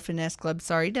 Inevitable Finesse Club.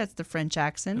 Sorry, that's the French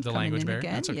accent. The coming language in barrier.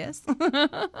 again. That's okay. Yes.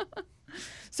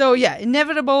 So,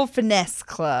 Inevitable Finesse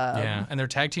Club. Yeah, and their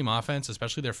tag team offense,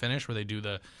 especially their finish where they do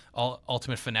the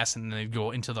ultimate finesse and then they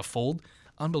go into the fold.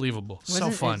 Unbelievable.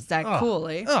 So fun. It's that cool,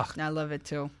 eh? Ugh. I love it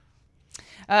too.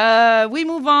 We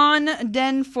move on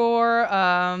then for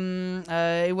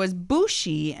it was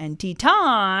Bushi and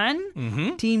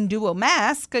Titan team duo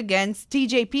mask against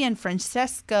TJP and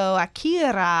Francesco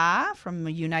Akira from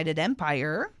United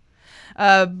Empire.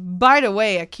 By the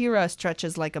way, Akira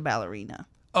stretches like a ballerina.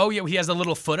 Oh, yeah, he has a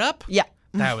little foot up? Yeah.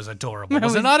 That was adorable.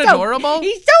 Was it not adorable?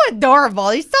 He's so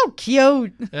adorable. He's so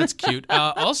cute. That's cute.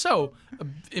 Also,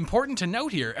 important to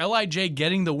note here, LIJ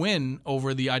getting the win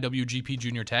over the IWGP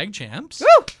Junior Tag Champs.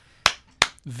 Woo!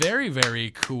 Very,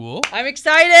 very cool. I'm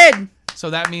excited.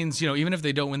 So that means, even if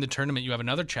they don't win the tournament, you have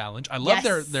another challenge. I love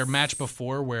their match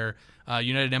before where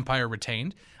United Empire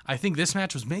retained. I think this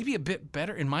match was maybe a bit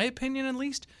better, in my opinion at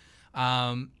least.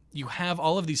 You have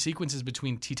all of these sequences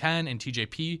between Titan and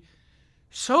TJP.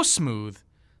 So smooth,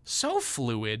 so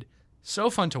fluid, so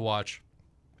fun to watch.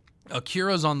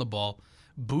 Akira's on the ball.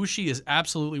 Bushi is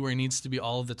absolutely where he needs to be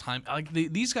all of the time. Like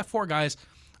these 4 guys,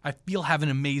 I feel have an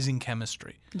amazing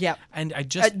chemistry. Yeah. And I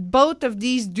just... both of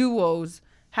these duos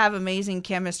have amazing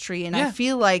chemistry, and Yeah. I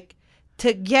feel like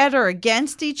together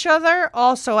against each other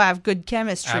also have good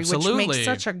chemistry, Absolutely. which makes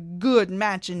such a good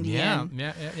match in the end.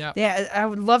 Yeah. Yeah, I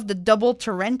would love the double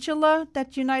tarantula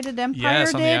that United Empire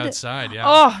Yes, on did. the outside, yeah.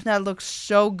 Oh, that looks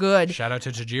so good. Shout out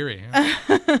to Tajiri.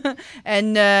 Yeah.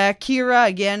 And Kira,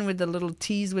 again, with the little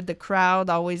tease with the crowd,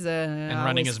 always And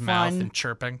running his mouth and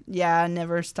chirping. Yeah,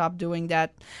 never stop doing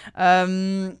that.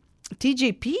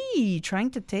 TJP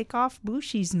trying to take off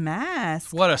Bushi's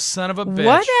mask. What a son of a bitch.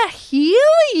 What a heel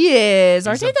he is.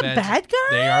 Are He's they a the bad- bad guys?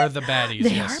 They are the baddies,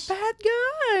 They yes. are bad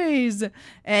guys.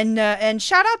 And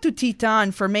shout out to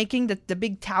Titan for making the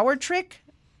big tower trick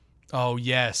Oh,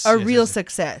 yes. a yes, real yes.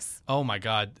 success. Oh, my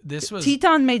God. This was...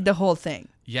 Titan made the whole thing.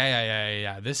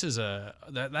 Yeah. This is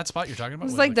that spot you're talking about. It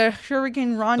was was like the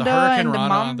Hurricane Ronda the Hurricane and the Rana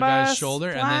Mamba on the guy's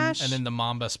shoulder, splash. and then the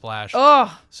Mamba splash.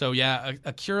 Oh, So yeah,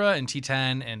 Akira and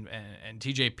Titan and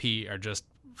TJP are just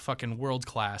fucking world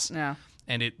class. yeah.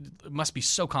 And it must be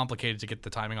so complicated to get the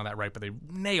timing on that right, but they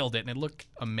nailed it, and it looked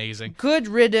amazing. Good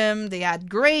rhythm. They had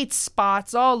great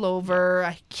spots all over.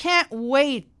 I can't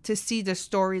wait to see the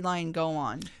storyline go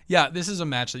on. Yeah, this is a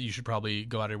match that you should probably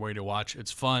go out of your way to watch.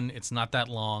 It's fun. It's not that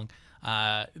long.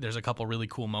 There's a couple really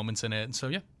cool moments in it, and so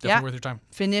yeah, definitely worth your time.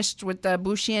 Finished with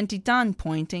Bushi and Titan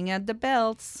pointing at the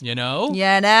belts. You know?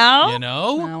 You know? You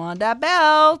I want that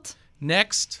belt.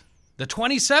 Next, the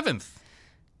 27th.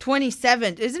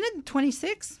 27th. Isn't it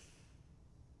 26?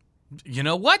 You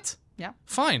know what? Yeah.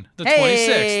 Fine, the 26th.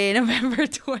 Hey, November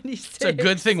 26th. It's a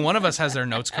good thing one of us has their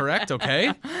notes correct,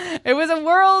 okay? It was a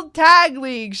World Tag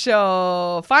League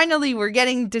show. Finally, we're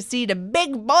getting to see the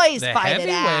big boys The fight it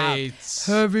out. heavyweights.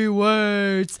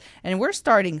 Heavyweights. And we're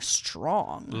starting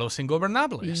strong. Los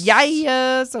Ingobernables.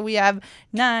 Yeah. So we have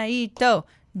Naito,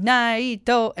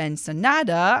 and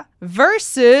Sanada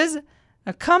versus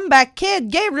a comeback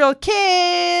kid, Gabriel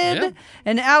Kidd, Yep.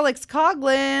 and Alex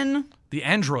Coughlin. The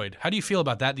android. How do you feel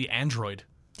about that? The android.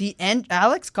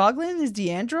 Alex Coughlin is the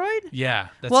android? Yeah,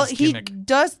 that's Well, his he gimmick.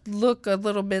 does look a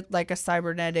little bit like a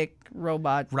cybernetic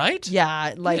robot. Right?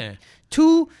 Yeah, like Yeah.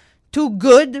 too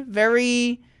good,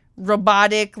 very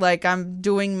robotic, like I'm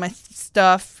doing my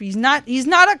stuff. He's not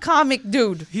a comic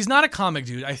dude. He's not a comic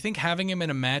dude. I think having him in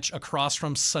a match across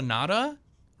from Sonata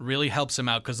really helps him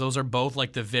out because those are both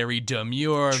like the very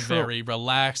demure, True. very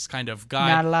relaxed kind of guy.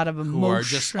 Not a lot of who are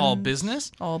just all emotions.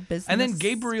 business. All business. And then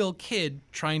Gabriel Kidd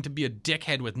trying to be a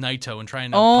dickhead with Naito and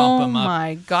trying to Oh pump him up.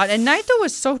 my god. And Naito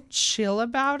was so chill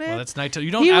about it. Well, that's Naito.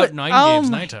 You don't He out wa- nine oh games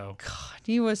my Naito. God,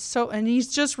 he was so, and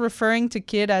he's just referring to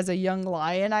Kid as a young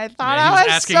lion. I thought Yeah, he that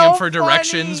was asking so him for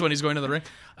directions funny. when he's going to the ring.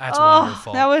 That's Oh,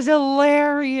 wonderful. that was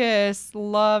hilarious.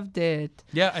 Loved it.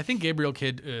 Yeah, I think Gabriel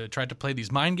Kidd tried to play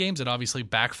these mind games. It obviously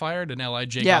backfired, and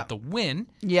LIJ Yeah. got the win.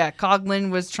 Yeah, Coughlin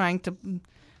was trying to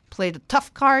play the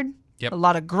tough card. Yep. A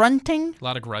lot of grunting A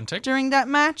lot of grunting. during that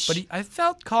match. But I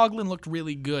felt Coughlin looked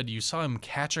really good. You saw him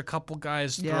catch a couple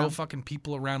guys, Yeah. throw fucking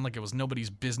people around like it was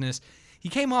nobody's business. He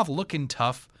came off looking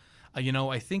tough.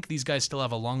 I think these guys still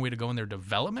have a long way to go in their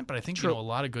development, but I think True. a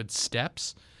lot of good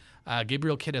steps.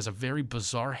 Gabriel Kidd has a very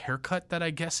bizarre haircut that I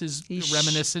guess is He's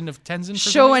reminiscent of Tenzin. For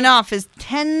showing some off his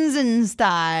Tenzin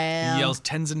style. reason. He yells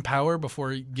Tenzin power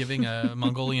before giving a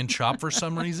Mongolian chop for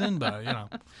some reason, but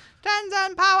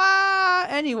Tenzin power.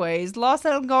 Anyways, Los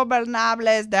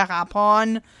Ingobernables de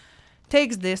Japón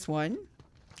takes this one.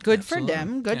 Good Absolutely. for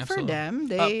them. Good Absolutely. for them.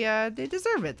 They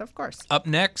deserve it, of course. Up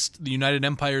next, the United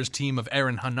Empire's team of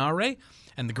Aaron Hanare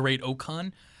and the Great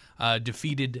Okan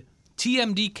defeated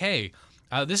TMDK.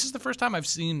 This is the first time I've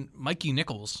seen Mikey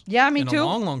Nichols. Yeah, me in too. a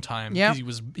long, long time. Yeah. He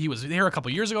was here a couple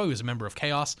years ago. He was a member of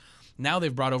Chaos. Now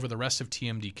they've brought over the rest of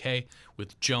TMDK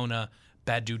with Jonah,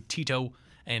 Bad Dude Tito,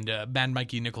 and Bad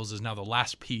Mikey Nichols is now the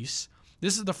last piece.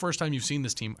 This is the first time you've seen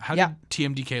this team. How Yeah. did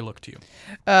TMDK look to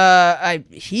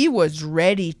you? He was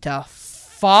ready to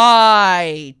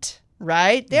fight.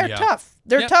 Right? They're Yeah. tough.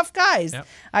 They're Yep. tough guys. Yep.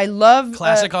 I love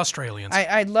Classic Australians.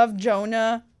 I love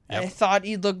Jonah. Yep. I thought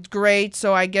he looked great,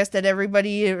 so I guess that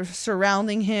everybody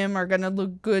surrounding him are going to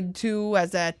look good too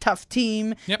as a tough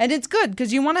team. Yep. And it's good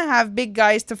because you want to have big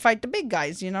guys to fight the big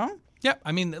guys, you know? Yeah,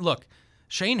 I mean, look,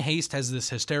 Shane Haste has this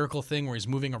hysterical thing where he's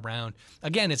moving around.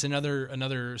 Again, it's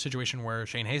another situation where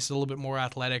Shane Haste is a little bit more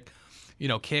athletic,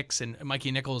 kicks, and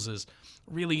Mikey Nichols is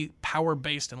really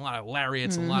power-based and a lot of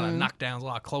lariats, and a lot of knockdowns, a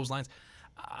lot of clotheslines.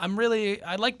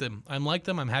 I like them.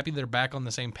 I'm happy they're back on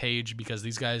the same page because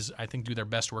these guys, I think, do their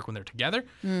best work when they're together.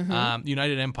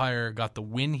 United Empire got the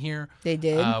win here. They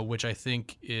did. Which I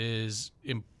think is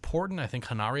important. I think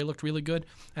Hanare looked really good.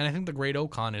 And I think the Great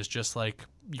Okan is just like,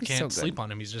 you can't sleep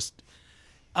on him. He's just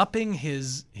upping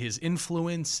his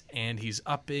influence and he's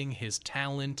upping his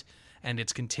talent and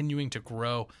it's continuing to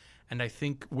grow. And I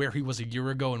think where he was a year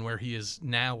ago and where he is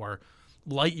now are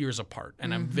light years apart.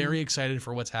 And I'm very excited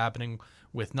for what's happening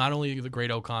with not only the Great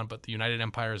Okan, but the United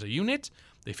Empire as a unit.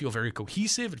 They feel very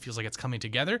cohesive. It feels like it's coming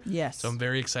together. Yes. So I'm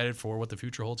very excited for what the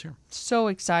future holds here. So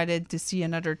excited to see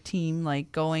another team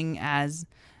like going as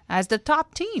the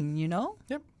top team, you know?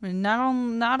 Yep. And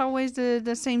not always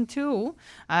the same too.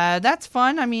 That's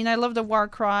fun. I mean, I love the war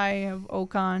cry of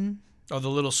Okan. Oh, the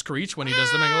little screech when he does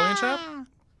the Mongolian chop?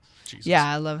 Jesus. Yeah,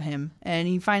 I love him. And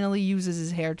he finally uses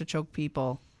his hair to choke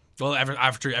people. Well,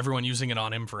 after everyone using it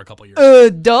on him for a couple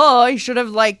years. Duh. He should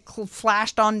have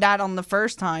flashed on that on the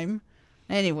first time.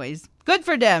 Anyways, good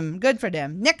for them. Good for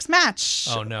them. Next match.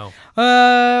 Oh, no.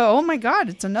 Oh my God.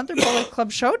 It's another Bullet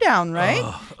Club showdown, right?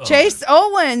 Chase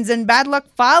Owens and Bad Luck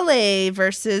Fale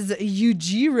versus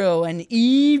Yujiro and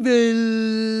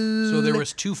Evil. So there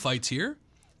was 2 fights here.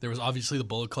 There was obviously the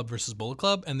Bullet Club versus Bullet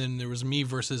Club, and then there was me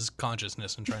versus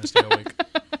consciousness and trying to stay awake.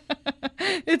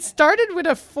 It started with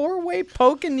a 4-way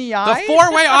poke in the eye. The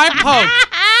 4-way eye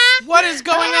poke. What is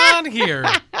going on here?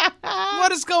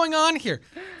 What is going on here?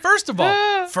 First of all,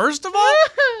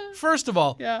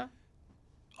 Yeah.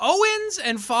 Owens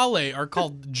and Fale are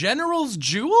called General's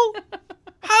Jewel?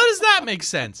 How does that make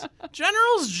sense?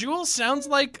 General's Jewel sounds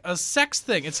like a sex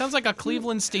thing. It sounds like a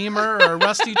Cleveland steamer or a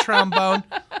rusty trombone.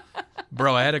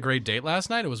 Bro, I had a great date last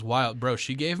night. It was wild. Bro,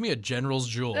 she gave me a General's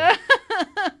Jewel.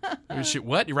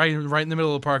 What? Right in the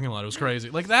middle of the parking lot. It was crazy.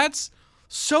 Like, that's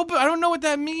so... I don't know what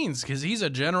that means because he's a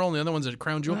general and the other one's a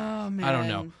crown jewel. Oh, man. I don't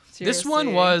know. Seriously.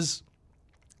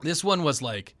 This one was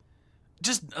like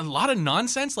just a lot of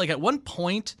nonsense. Like, at one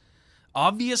point,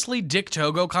 obviously Dick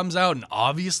Togo comes out and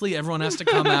obviously everyone has to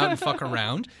come out and fuck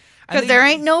around. Because there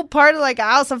ain't no part of like a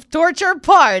House of Torture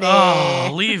party.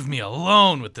 Oh, leave me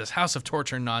alone with this House of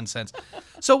Torture nonsense.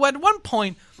 So at one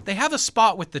point, they have a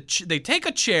spot with they take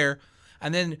a chair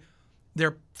and then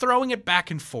they're throwing it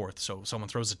back and forth. So someone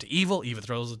throws it to Evil, Evil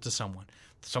throws it to someone.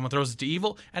 Someone throws it to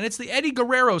Evil, and it's the Eddie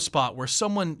Guerrero spot where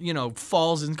someone,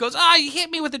 falls and goes, you hit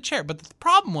me with a chair. But the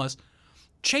problem was,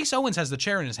 Chase Owens has the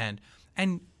chair in his hand,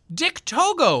 and Dick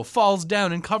Togo falls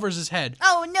down and covers his head.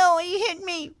 Oh, no, he hit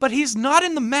me. But he's not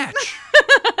in the match.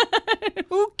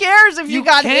 Who cares if you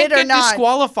got hit or can't get not?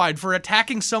 disqualified for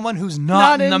attacking someone who's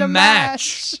not in the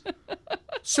match.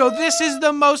 So this is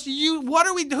the most what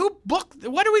are we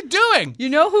doing? You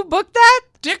know who booked that?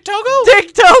 Dick Togo?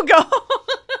 Dick Togo.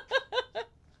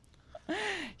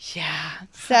 Yeah,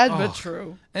 sad but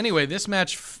true. Anyway, this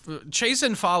match, Chase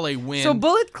and Fale win. So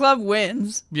Bullet Club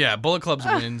wins. Yeah, Bullet Club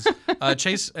wins.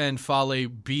 Chase and Fale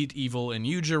beat Evil and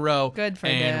Yujiro. Good for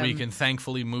and them. We can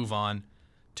thankfully move on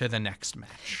to the next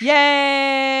match.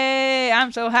 Yay!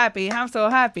 I'm so happy.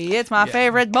 It's my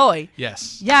favorite boy.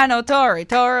 Yes. Yano Toru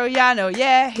Yano.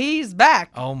 Yeah, he's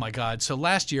back. Oh my God. So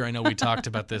last year, I know we talked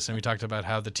about this, and we talked about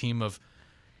how the team of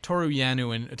Toru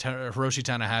Yano and Hiroshi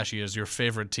Tanahashi is your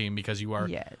favorite team because you are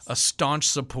a staunch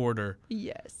supporter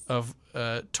of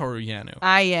Toru Yano.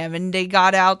 I am, and they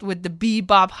got out with the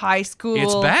Bebop High School.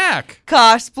 It's back.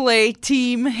 Cosplay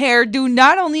team hairdo.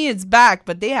 Not only it's back,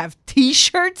 but they have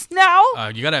T-shirts now.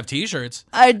 You gotta have T-shirts.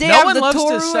 They have the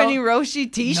Toru and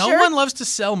Hiroshi T-shirt. No one loves to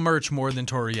sell merch more than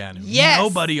Toru Yano. Yes.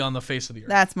 Nobody on the face of the earth.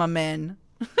 That's my man.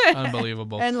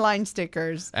 Unbelievable. And line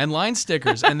stickers.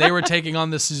 And they were taking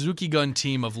on the Suzuki Gun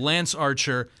team of Lance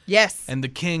Archer. Yes. And the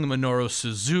King Minoru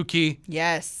Suzuki.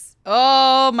 Yes.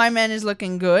 Oh, my man is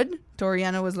looking good.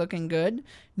 Toriano was looking good.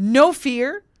 No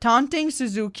fear. Taunting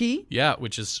Suzuki. Yeah,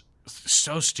 which is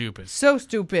so stupid. So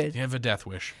stupid. You have a death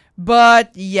wish.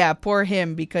 But yeah, poor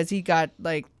him because he got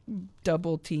like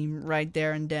double team right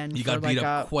there and then. He got beat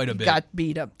up quite a bit. Got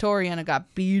beat up. Toriano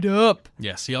got beat up.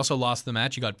 Yes, he also lost the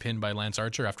match. He got pinned by Lance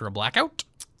Archer after a blackout.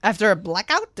 After a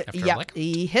blackout?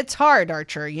 He hits hard,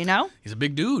 Archer, you know? He's a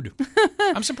big dude.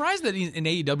 I'm surprised that in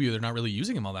AEW they're not really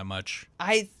using him all that much.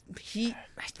 I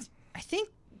think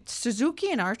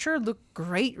Suzuki and Archer look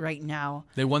great right now.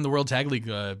 They won the World Tag League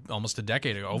almost a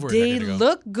decade ago, over a decade ago. They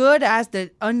look good as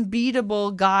the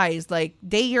unbeatable guys. Like,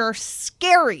 they are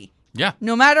scary. Yeah.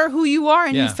 No matter who you are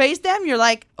and you face them, you're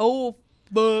like, oh,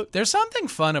 but there's something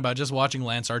fun about just watching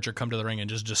Lance Archer come to the ring and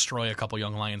just destroy a couple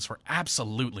young lions for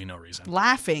absolutely no reason.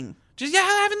 Laughing. Just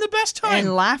having the best time.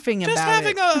 And laughing just about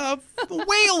it. Just having a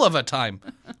whale of a time.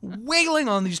 Wailing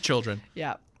on these children.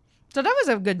 Yeah. So that was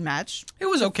a good match. It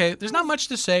was okay. There's not much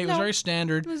to say. It was No. very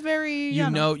standard. It was very, You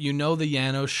know the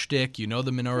Yano shtick. You know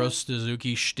the Minoru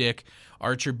Suzuki shtick.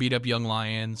 Archer beat up Young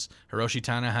Lions. Hiroshi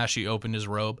Tanahashi opened his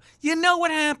robe. You know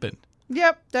what happened.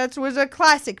 Yep, that was a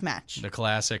classic match. The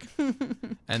classic.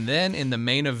 And then in the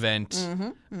main event,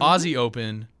 Aussie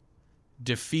Open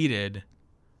defeated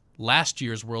last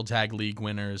year's World Tag League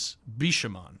winners,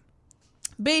 Bishamon,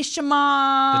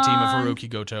 Bishamon. the team of Hiroki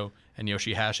Goto and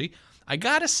Yoshihashi. I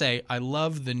gotta say, I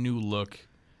love the new look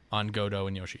on Goto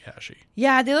and Yoshihashi.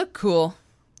 Yeah, they look cool.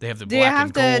 They have the They black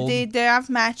have and gold. they have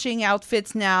matching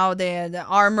outfits now. They have the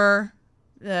armor.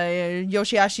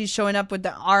 Yoshihashi's showing up with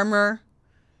the armor,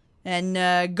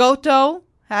 and Goto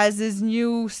has his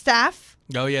new staff.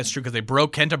 Oh yeah, it's true because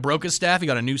Kenta broke his staff. He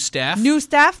got a new staff. New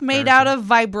staff made Very out cool. of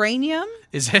vibranium.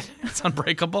 Is it? It's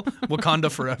unbreakable. Wakanda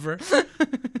forever.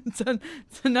 It's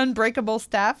an unbreakable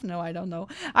staff. No, I don't know.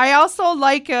 I also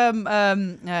like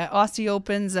Aussie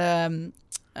Open's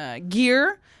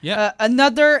gear. Yeah.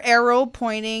 Another arrow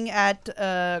pointing at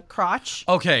crotch.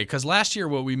 Okay, because last year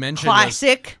what we mentioned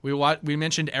Classic. was we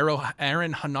mentioned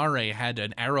Aaron Hanare had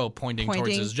an arrow pointing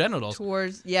towards his genitals.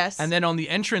 Yes. And then on the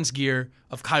entrance gear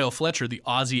of Kyle Fletcher, the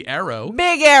Aussie arrow,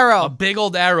 big arrow. a big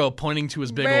old arrow pointing to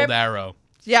his big Rip. old arrow.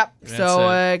 Yep. That's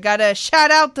So gotta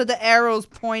shout out to the arrows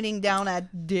pointing down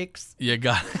at dicks. You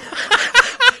got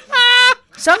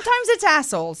Sometimes it's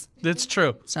assholes. it's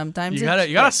true. Sometimes You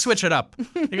gotta switch it up.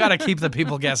 You gotta keep the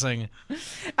people guessing.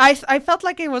 I felt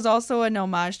like it was also an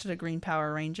homage to the Green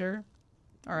Power Ranger.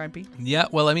 R.I.P. Yeah,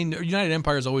 well, I mean, United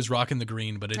Empire is always rocking the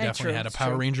green, but it definitely had a it's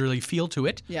Power true. Ranger-y feel to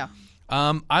it. Yeah.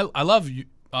 I love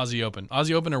Aussie Open.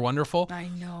 Aussie Open are wonderful. I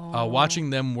know.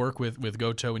 Watching them work with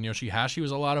Goto and Yoshihashi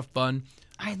was a lot of fun.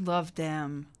 I love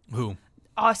them. Who?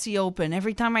 Aussie Open.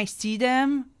 Every time I see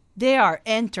them, they are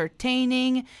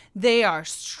entertaining. They are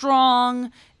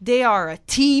strong. They are a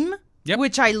team, Yep.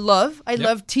 which I love. I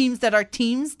love teams that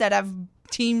have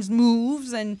teams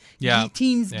moves and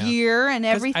teams gear and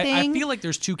 'Cause everything. I feel like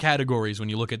there's two categories when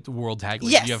you look at the World Tag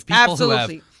League. Yes, You have people who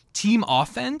absolutely. have team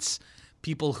offense,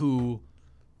 people who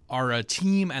are a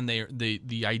team, and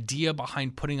the idea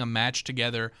behind putting a match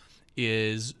together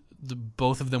is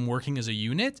both of them working as a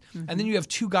unit. Mm-hmm. And then you have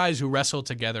two guys who wrestle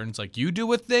together, and it's like, you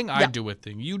do a thing, I do a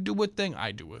thing. You do a thing,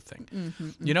 I do a thing.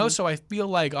 Mm-hmm, You know, so I feel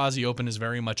like Aussie Open is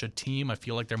very much a team. I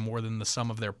feel like they're more than the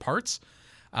sum of their parts.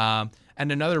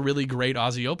 And another really great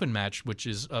Aussie Open match, which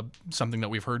is something that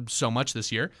we've heard so much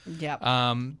this year. Yep.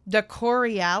 The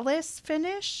Coriolis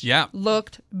finish Yeah.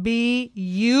 looked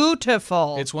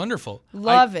beautiful. It's wonderful.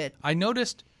 Love it. I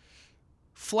noticed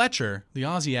Fletcher, the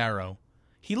Aussie Arrow,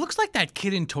 he looks like that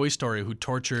kid in Toy Story who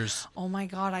tortures. Oh my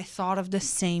God, I thought of the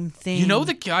same thing. You know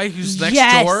the guy who's next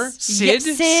Yes. door? Sid?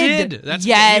 Yes, Sid.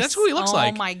 That's who he looks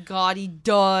like. Oh my God, he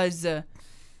does.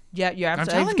 Yeah, you're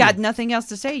absolutely. telling I've got you. nothing else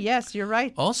to say. Yes, you're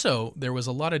right. Also, there was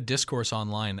a lot of discourse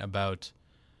online about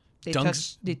They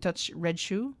Dunks- touch Red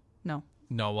Shoe? No.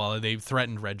 No, well, they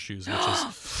threatened Red Shoes, which is.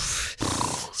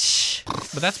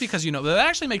 But that's because, that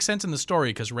actually makes sense in the story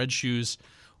because Red Shoes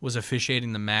was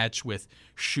officiating the match with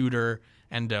Shooter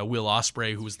and Will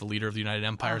Ospreay, who was the leader of the United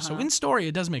Empire. So in story,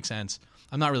 it does make sense.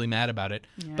 I'm not really mad about it.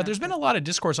 But there's been a lot of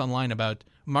discourse online about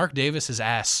Mark Davis's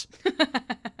ass.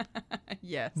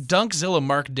 Yes. Dunkzilla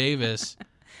Mark Davis.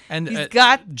 And He's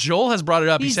got- Joel has brought it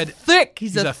up. He's he said thick.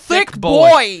 He's a a thick boy.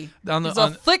 boy. On He's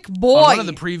a thick boy. On one of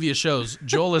the previous shows,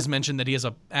 Joel has mentioned that he has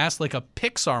a ass like a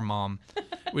Pixar mom,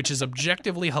 which is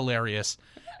objectively hilarious.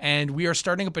 And we are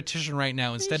starting a petition right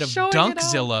now instead of showing it off.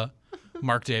 Dunkzilla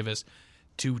Mark Davis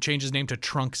to change his name to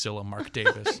Trunkzilla Mark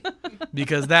Davis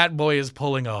because that boy is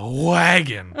pulling a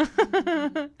wagon.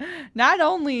 Not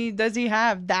only does he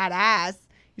have that ass,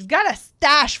 he's got a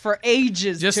stash for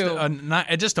ages Just too.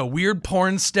 just a weird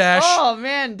porn stash. Oh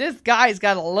man, this guy's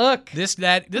got a look. This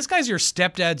guy's your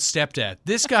stepdad's stepdad.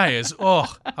 This guy is a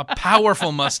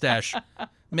powerful mustache.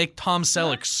 Make Tom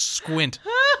Selleck squint.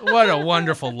 What a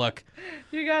wonderful look.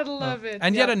 You gotta love it.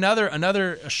 And Yep. yet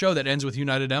another show that ends with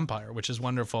United Empire, which is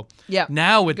wonderful. Yeah.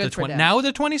 Now with Good for them. now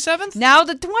the 27th? Now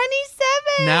the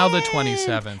 27th. Now the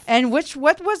 27th. And what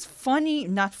was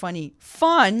fun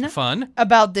Fun.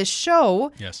 about this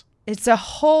show, Yes. it's a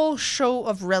whole show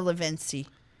of relevancy.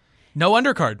 No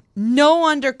undercard. No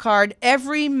undercard.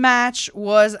 Every match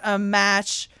was a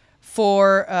match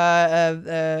for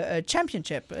a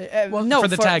championship. for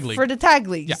the tag league. For the tag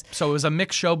leagues. Yeah. So it was a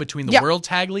mixed show between the Yeah. World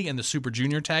Tag League and the Super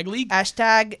Junior Tag League.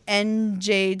 Hashtag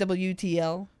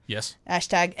NJWTL. Yes.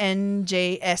 Hashtag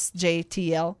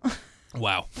NJSJTL.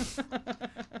 Wow.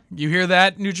 You hear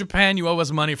that, New Japan? You owe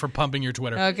us money for pumping your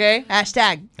Twitter. Okay?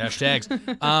 Hashtag. Hashtags.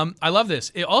 I love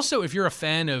this. Also, if you're a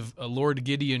fan of Lord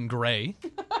Gideon Grey,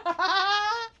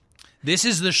 This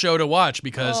is the show to watch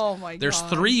because Oh my there's God.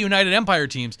 3 United Empire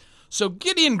teams. So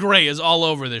Gideon Gray is all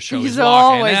over this show. He's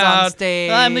walking always on out. stage.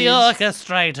 I'm the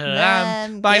orchestrator.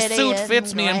 Man, My Gideon suit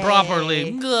fits me Gray.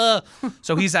 improperly. Ugh.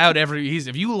 So he's out if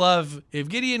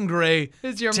Gideon Gray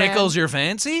Is your tickles your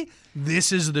fancy,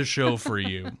 this is the show for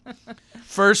you.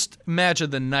 First match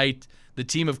of the night, the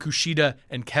team of Kushida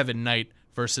and Kevin Knight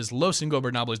versus Los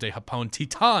Ingobernables de Japón,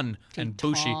 Titan and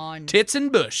Bushi, Tits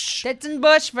and Bush. Tits and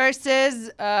Bush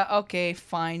versus, okay,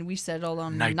 fine. We settled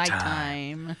on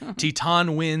Nighttime. nighttime.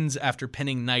 Titan wins after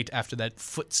pinning Knight after that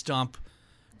foot stomp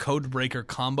codebreaker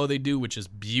combo they do, which is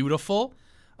beautiful.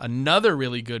 Another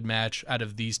really good match out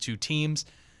of these 2 teams.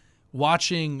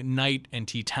 Watching Knight and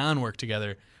Titan work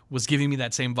together was giving me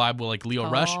that same vibe with like Leo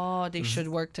Rush. Oh, they should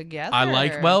work together. I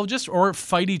like, or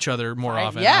fight each other more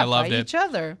often. Yeah, I loved fight it. each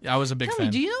other. I was a big Tell fan.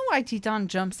 me, do you know why Titan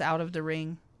jumps out of the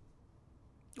ring?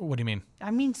 What do you mean?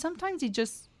 I mean, sometimes he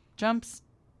just jumps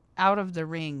out of the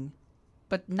ring,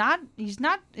 but he's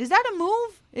not. Is that a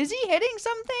move? Is he hitting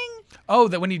something? Oh,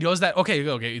 that when he does that.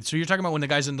 Okay. So you're talking about when the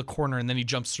guy's in the corner and then he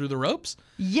jumps through the ropes?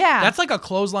 Yeah. That's like a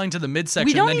clothesline to the midsection.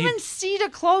 we don't then even see the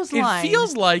clothesline. It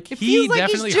feels like It he feels like he's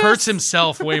definitely just- hurts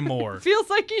himself way more. Feels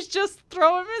like he's just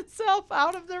throwing himself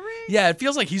out of the ring. Yeah, it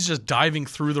feels like he's just diving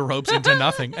through the ropes into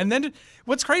nothing. And then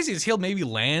what's crazy is he'll maybe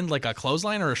land like a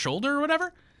clothesline or a shoulder or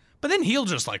whatever, but then he'll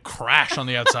just like crash on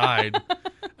the outside.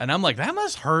 And I'm like, that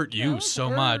must hurt you so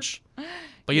much.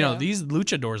 But you know, these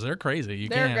luchadors, they're crazy.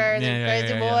 They're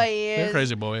crazy boys. They're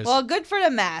crazy boys. Well, good for the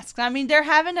masks. I mean, they're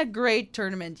having a great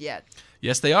tournament yet.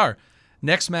 Yes, they are.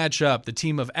 Next match up, the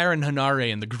team of Aaron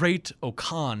Hanare and the Great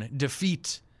Okan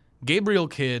defeat Gabriel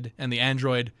Kidd and the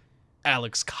android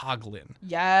Alex Coughlin.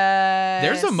 Yes.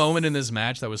 There's a moment in this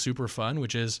match that was super fun,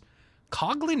 which is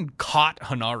Coughlin caught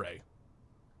Hanare.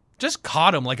 Just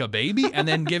caught him like a baby and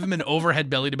then give him an overhead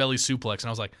belly-to-belly suplex. And I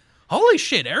was like, holy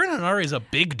shit, Aaron Hanare is a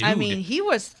big dude. I mean, he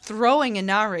was throwing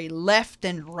Inari left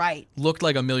and right. Looked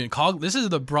like a million. This is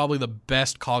probably the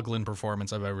best Coughlin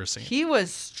performance I've ever seen. He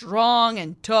was strong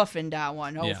and tough in that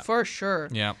one. Oh, Yeah. for sure.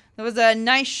 Yeah. There was a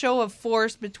nice show of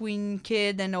force between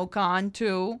Kid and Okan,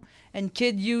 too. And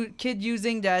Kid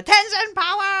using the tension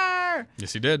power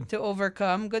Yes, he did. to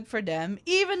overcome. Good for them.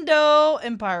 Even though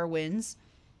Empire wins.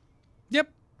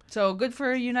 Yep. So good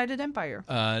for United Empire.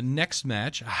 Next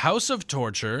match, House of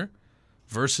Torture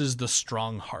versus the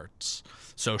Strong Hearts.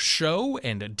 So Show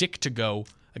and Dick to Go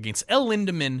against El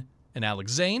Lindemann and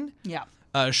Alex Zane. Yeah.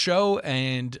 Show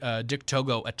and Dick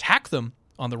Togo attack them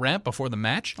on the ramp before the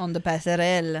match. On the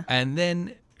passerelle. And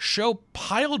then Show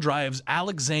pile drives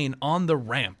Alex Zane on the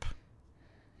ramp.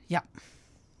 Yeah.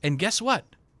 And guess what?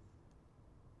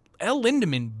 El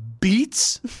Lindemann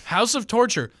beats House of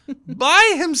Torture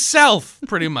by himself,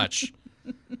 pretty much.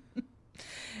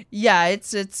 Yeah,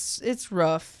 it's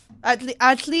rough.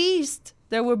 At least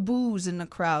there were boos in the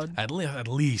crowd. At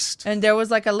least. And there was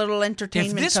like a little If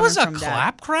entertainment this coming was a from that.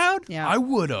 clap crowd, Yeah. I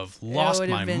would have It lost would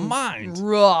have my been mind.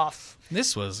 rough.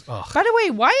 This was, ugh. By the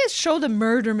way, why is Show the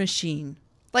murder machine?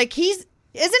 Like isn't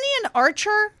he an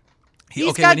archer?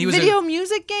 He's got when he was video in,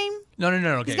 music game. no.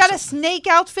 Okay, He's got so- a snake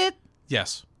outfit.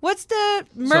 yes. What's the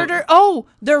murder?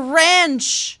 The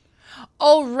ranch.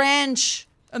 Oh, ranch.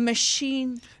 A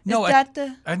machine. No, is that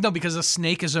the no, because a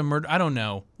snake is a murder. I don't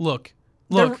know. Look.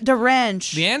 the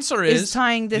ranch? The answer is is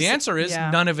tying this. The answer is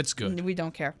yeah. none of it's good. We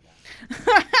don't care.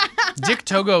 Dick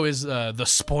Togo is the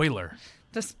spoiler.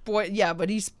 Yeah, but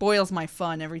he spoils my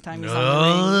fun every time he's on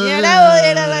Oh. the ring.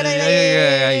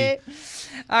 Yeah.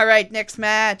 All right, next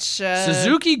match.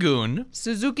 Suzuki Goon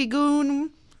Suzuki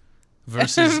Goon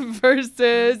versus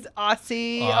versus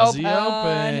Aussie Aussie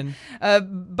Open.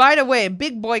 By the way,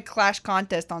 big boy clash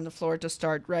contest on the floor to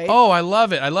start, right? Oh, I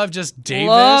love it. I love just Davis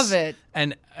Love it.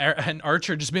 and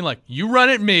Archer just being like, "You run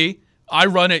at me, I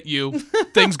run at you.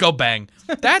 Things go bang."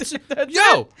 That's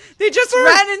yo. They just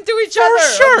ran into each for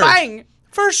other. sure. Bang.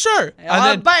 For sure. And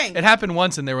then bang. it happened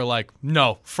once and they were like,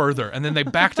 no, further. And then they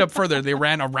backed up further. They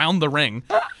ran around the ring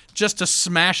just to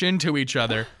smash into each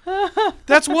other.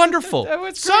 That's wonderful. That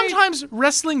was great. Sometimes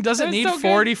wrestling doesn't That was need so good.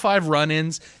 45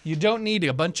 run-ins. You don't need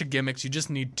a bunch of gimmicks. You just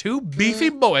need two beefy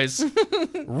boys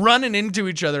running into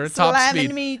each other at top Slamming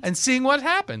speed meat. and seeing what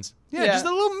happens. Yeah, Yeah. just a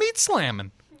little meat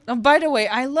slamming. Oh, by the way,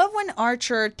 I love when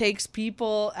Archer takes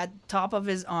people at top of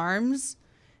his arms,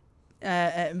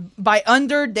 by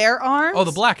under their arms. Oh,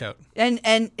 the blackout. And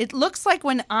it looks like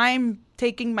when I'm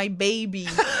taking my baby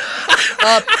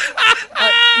up.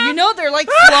 You know, they're like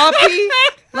floppy,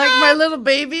 like my little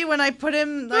baby when I put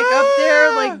him like up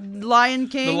there, like Lion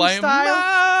King The lion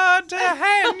style.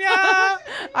 Tehenya.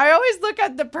 I always look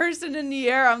at the person in the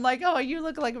air. I'm like, oh, you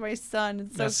look like my son.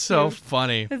 It's so That's so cute.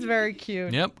 funny. It's very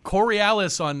cute. Yep.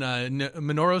 Coriolis on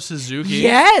Minoru Suzuki.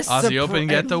 Yes. Aussie Open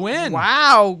get the win.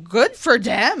 Wow. Good for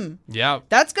them. Yeah.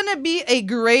 That's going to be a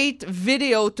great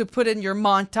video to put in your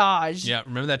montage. Yeah.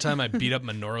 Remember that time I beat up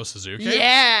Minoru Suzuki?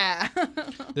 Yeah.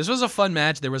 This was a fun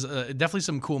match. There was definitely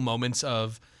some cool moments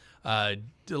of a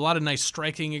lot of nice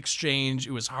striking exchange.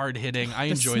 It was hard hitting. I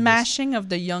enjoyed The smashing of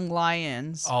the young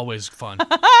lions. this. Always fun.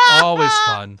 Always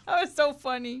fun. That was so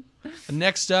funny.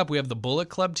 Next up, we have the Bullet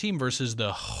Club team versus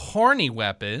the Horny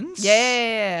Weapons.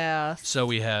 Yeah. So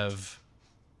we have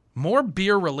more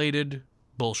beer-related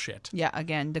bullshit. Yeah,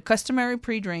 again, the customary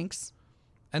pre-drinks.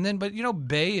 And then, but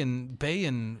Bay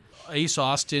and Ace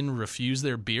Austin refused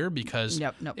their beer because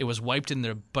Nope. it was wiped in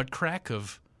the butt crack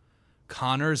of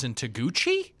Connors and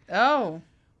Taguchi. Oh,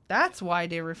 that's why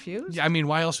they refused? I mean,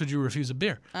 why else would you refuse a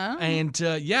beer? Oh. And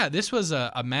this was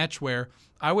a match where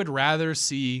I would rather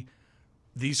see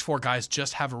these four guys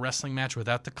just have a wrestling match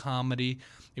without the comedy.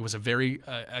 It was a very,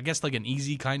 I guess, like an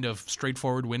easy kind of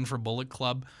straightforward win for Bullet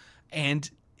Club. And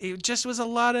it just was a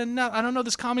lot of, I don't know,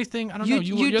 this comedy thing. I don't know.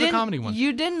 You're the comedy one.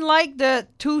 You didn't like the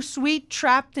Too Sweet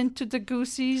trapped into the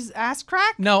Goosey's ass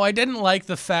crack? No, I didn't like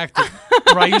the fact that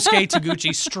Ryusuke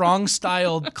Taguchi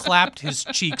strong-styled clapped his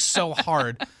cheeks so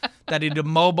hard that it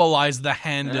immobilized the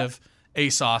hand of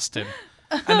Ace Austin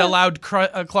and allowed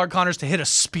Clark Connors to hit a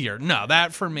spear. No,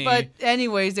 that for me... But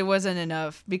anyways, it wasn't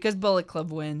enough because Bullet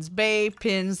Club wins. Bay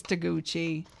pins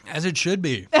Taguchi. As it should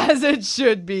be. As it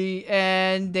should be.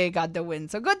 And they got the win.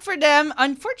 So good for them.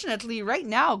 Unfortunately, right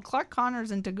now, Clark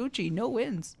Connors and Taguchi, no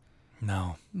wins.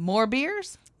 No. More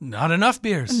beers? Not enough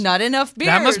beers. Not enough beers.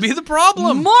 That must be the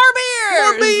problem. More beers.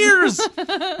 More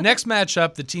beers. Next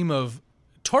matchup, the team of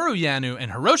Toru Yano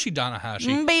and Hiroshi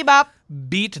Tanahashi Bebop.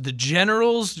 beat the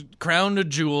Generals Crown of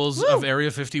Jewels of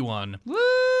Area 51. Woo!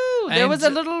 There was a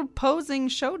And- little posing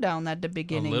showdown at the A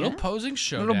beginning. little eh? posing A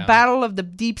showdown. little battle of the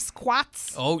deep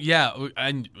squats. Oh, yeah.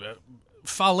 And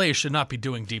Fale should not be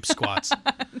doing deep squats.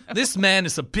 This man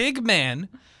is a big man.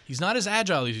 He's not as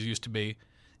agile as he used to be.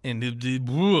 And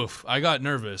woof, I got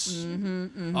nervous.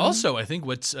 Also, I think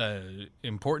what's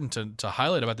important to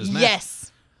highlight about this match,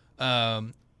 Yes. a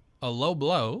low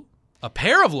blow, a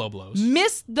pair of low blows,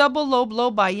 Missed double low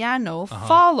blow by Yano,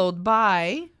 followed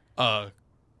by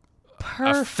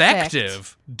perfect.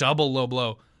 effective double low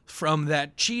blow from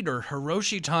that cheater,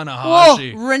 Hiroshi Whoa,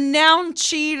 Tanahashi. renowned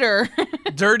cheater.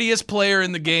 Dirtiest player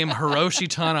in the game, Hiroshi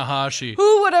Tanahashi.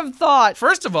 Who would have thought?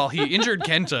 First of all, he injured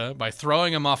Kenta by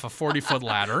throwing him off a 40-foot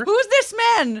ladder. Who's this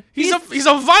man? He's a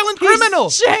violent criminal.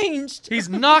 He's changed. He's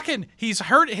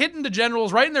hitting the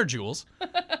generals right in their jewels.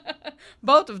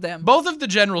 Both of them. Both of the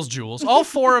generals' jewels. All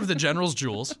four of the generals'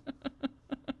 jewels.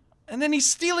 And then he's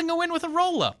stealing a win with a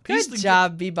roll-up. Good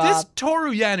job, Bebop. This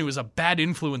Toru Yano is a bad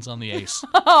influence on the ace.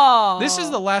 Oh. This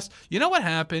is the last... You know what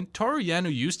happened? Toru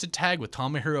Yano used to tag with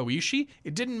Tomohiro Ishii.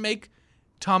 It didn't make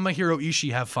Tomohiro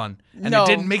Ishii have fun. And No. it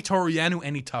didn't make Toru Yano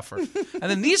any tougher. And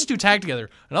then these two tag together.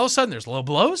 And all of a sudden, there's low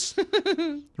blows.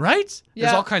 Right? There's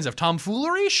Yeah. all kinds of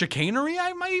tomfoolery, chicanery,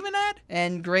 I might even add.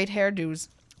 And great hairdos.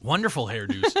 Wonderful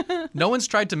hairdos. No one's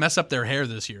tried to mess up their hair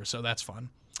this year, so that's fun.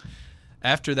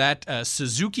 After that,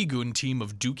 Suzuki-gun team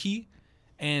of Dookie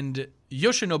and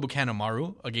Yoshinobu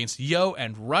Kanemaru against Yo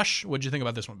and Rush. What'd you think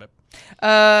about this one, Bip?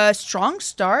 Strong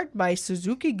start by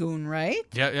Suzuki-gun, right?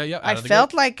 Yeah. I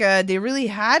felt like they really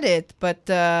had it, but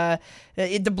the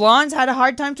Blondes had a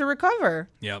hard time to recover.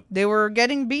 Yep. They were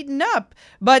getting beaten up.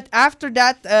 But after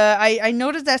that, I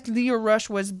noticed that Leo Rush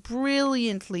was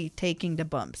brilliantly taking the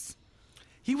bumps.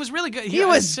 He was really good. He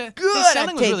was his good selling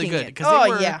at was really taking good it.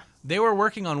 because they were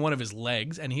working on one of his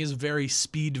legs, and he is very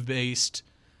speed-based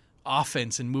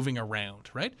offense and moving around,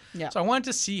 right? Yeah. So I wanted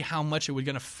to see how much it was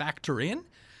going to factor in.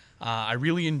 I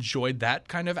really enjoyed that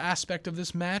kind of aspect of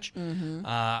this match. Mm-hmm.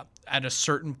 At a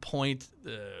certain point,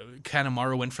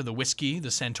 Kanemaru went for the whiskey, the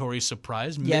Santori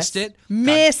surprise, Yes. missed it,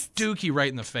 Missed. got Dookie right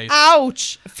in the face,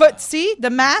 Ouch! See, the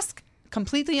mask,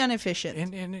 completely inefficient.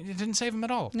 and it didn't save him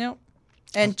at all. No.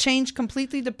 And changed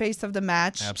completely the pace of the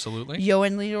match. Absolutely. Yo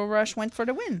and Leo Rush went for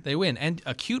the win. They win. And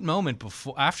a cute moment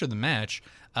after the match,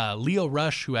 Leo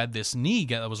Rush, who had this knee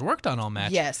that was worked on all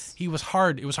match, Yes. it was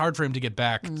hard for him to get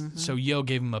back, so Yo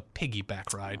gave him a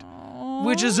piggyback ride,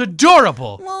 which is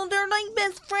adorable. Well, they're like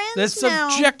best friends That's now.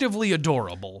 subjectively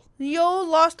adorable. Yo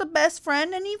lost a best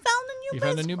friend and he found a new You best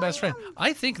found a new best friend.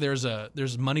 I think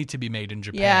there's money to be made in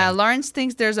Japan. Yeah, Lawrence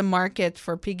thinks there's a market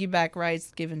for piggyback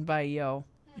rides given by Yo.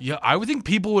 Yeah, I would think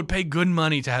people would pay good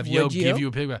money to have Yo Would you? give you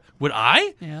a pigback. Would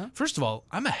I? Yeah. First of all,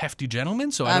 I'm a hefty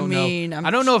gentleman, so I I don't mean, know. I'm-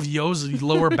 I don't know if Yo's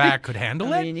lower back could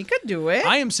handle I it. mean, he could do it.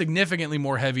 I am significantly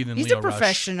more heavy than He's Leo a Rush.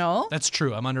 professional. That's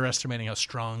true. I'm underestimating how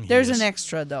strong he There's is. an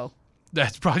extra, though.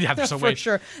 That's probably yeah. There's a For way.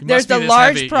 sure. He There's must be the this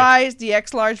large heavy. prize, the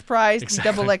X large prize, Exactly.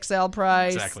 the double XL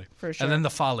prize. Exactly. For sure. And then the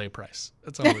Fale price.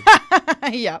 That's all.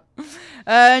 yeah.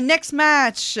 Next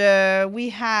match, we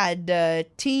had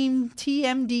Team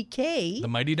TMDK The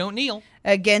mighty don't kneel.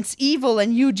 against Evil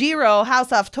and Yujiro,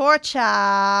 House of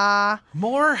Torture.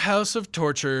 More House of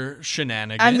Torture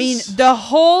shenanigans. I mean, the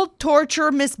whole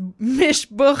torture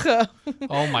Mishbucha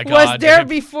oh my was god, there dude.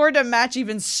 before the match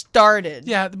even started.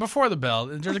 Yeah, before the bell,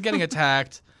 they're getting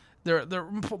attacked.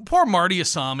 Poor Marty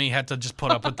Asami had to just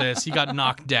put up with this. He got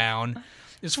knocked down.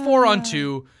 It's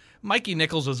 4-on-2. Mikey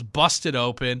Nichols was busted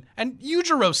open, and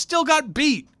Yujiro still got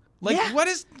beat. Like, Yeah. what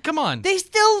is? Come on. They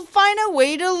still find a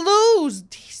way to lose.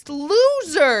 These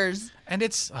losers. And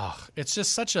it's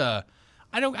just such a.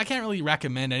 I can't really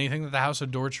recommend anything that the House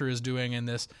of Torture is doing in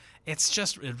this. It's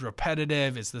just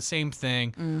repetitive. It's the same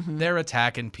thing. Mm-hmm. They're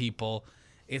attacking people.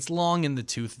 It's long in the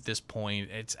tooth at this point.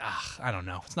 It's I don't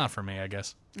know. It's not for me, I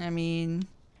guess. I mean,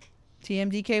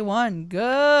 TMDK won.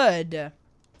 Good.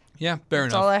 Yeah, fair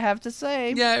That's enough. all I have to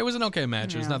say. Yeah, it was an okay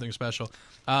match. It was Yeah. nothing special.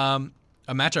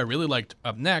 A match I really liked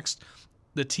up next,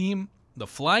 the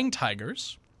Flying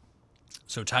Tigers,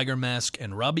 so Tiger Mask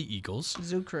and Robbie Eagles,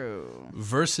 Zukru.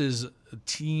 versus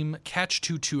Team Catch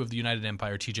 2-2 of the United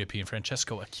Empire, TJP and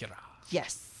Francesco Akira.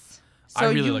 Yes. I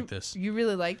really like this. You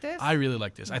really like this? I really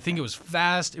like this. I think it was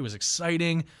fast. It was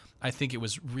exciting. I think it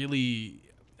was really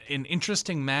an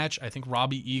interesting match. I think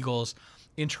Robbie Eagles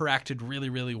interacted really,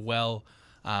 really well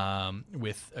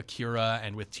with Akira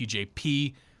and with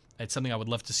TJP. It's something I would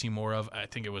love to see more of. I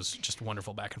think it was just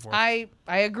wonderful back and forth. I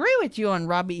agree with you on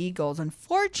Robbie Eagles.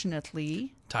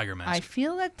 Unfortunately, Tiger Mask. I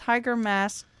feel that Tiger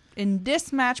Mask in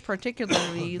this match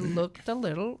particularly looked a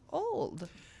little old.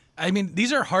 I mean,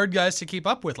 these are hard guys to keep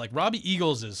up with. Like, Robbie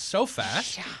Eagles is so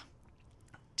fast. Yeah.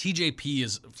 TJP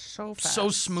is So fast. so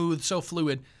smooth, so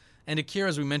fluid. And Akira,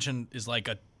 as we mentioned, is like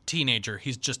a teenager.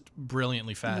 He's just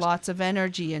brilliantly fast. Lots of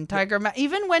energy and Tiger Mask.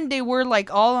 Even when they were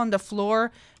like all on the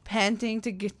floor panting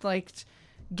to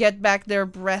get back their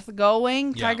breath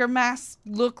going, Yeah. Tiger Mask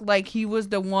looked like he was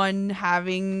the one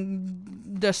having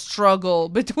the struggle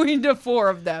between the four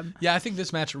of them. Yeah, I think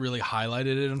this match really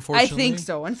highlighted it, I unfortunately. think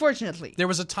so, unfortunately. There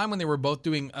was a time when they were both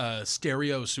doing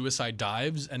stereo suicide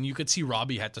dives, and you could see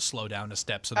Robbie had to slow down a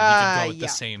step so that he could go at yeah. the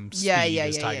same speed Yeah,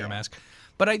 as yeah, Tiger yeah. Mask.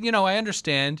 But I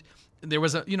understand. There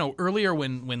was earlier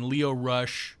when Leo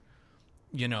Rush,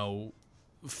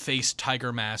 faced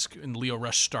Tiger Mask, and Leo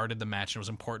Rush started the match, and it was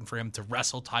important for him to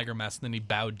wrestle Tiger Mask, and then he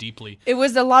bowed deeply. It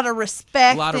was a lot of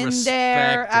respect A lot of in respect.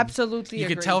 there. and Absolutely You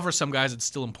agree. could tell for some guys it's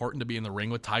still important to be in the ring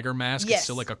with Tiger Mask. Yes. It's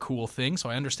still like a cool thing. So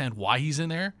I understand why he's in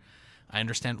there. I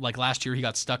understand, like last year he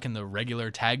got stuck in the regular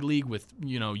tag league with,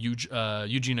 Yuji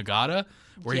Nagata,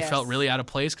 where he Yes. felt really out of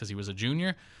place because he was a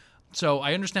junior. So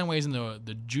I understand why he's in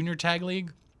the junior tag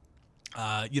league.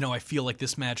 I feel like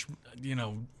this match,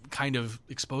 kind of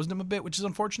exposed him a bit, which is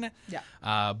unfortunate. Yeah.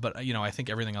 But I think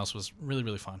everything else was really,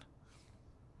 really fun.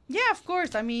 Yeah, of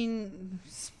course. I mean,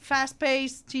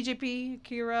 fast-paced, TJP,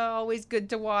 Akira, always good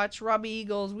to watch. Robbie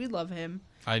Eagles, we love him.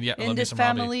 I love In me this some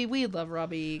Robbie. family, we love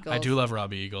Robbie Eagles. I do love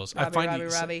Robbie Eagles. I find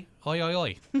Robbie. Oi, oi,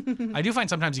 oi. I do find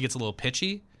sometimes he gets a little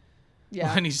pitchy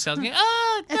Yeah. when he tells me,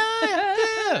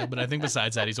 but I think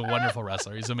besides that, he's a wonderful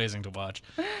wrestler. He's amazing to watch.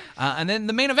 And then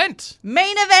the main event.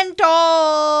 Main evento!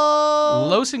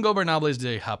 Los Ingobernables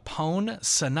de Japón,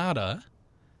 Sanada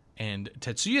and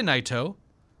Tetsuya Naito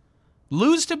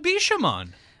lose to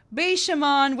Bishamon.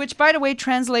 Bishamon, which, by the way,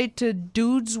 translate to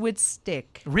dudes with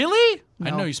stick. Really? I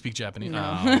No. know you speak Japanese.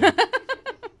 No. Oh.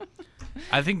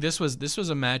 I think this was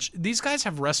a match. These guys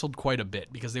have wrestled quite a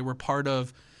bit because they were part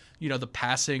of, the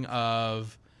passing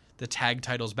of the tag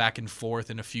titles back and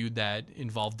forth in a feud that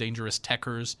involved Dangerous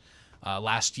Techers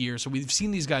last year. So we've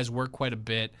seen these guys work quite a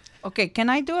bit. Okay, can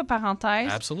I do a parenthèse?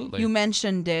 Absolutely. You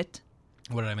mentioned it.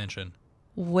 What did I mention?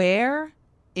 Where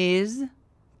is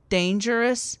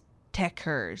Dangerous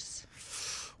Techers?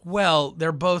 Well,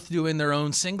 they're both doing their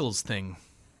own singles thing.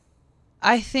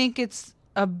 I think it's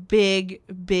a big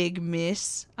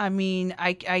miss. I mean,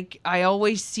 I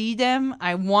always see them.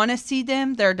 I want to see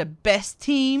them. They're the best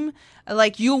team.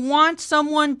 Like, you want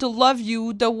someone to love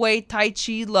you the way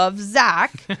Taichi loves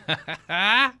Zach.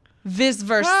 Vice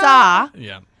versa.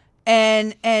 Yeah.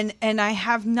 And I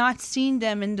have not seen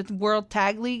them in the World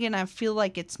Tag League, and I feel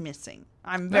like it's missing.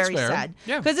 I'm That's very fair. sad.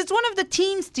 Yeah. Because it's one of the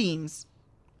teams.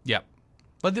 Yep.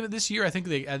 But this year, I think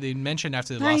they mentioned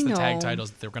after they lost the tag know.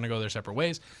 titles that they're going to go their separate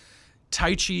ways.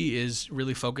 Taichi is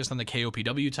really focused on the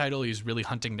KOPW title. He's really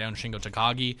hunting down Shingo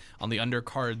Takagi. On the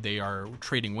undercard, they are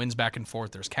trading wins back and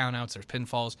forth. There's countouts, there's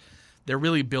pinfalls. They're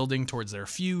really building towards their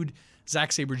feud.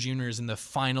 Zack Sabre Jr. is in the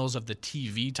finals of the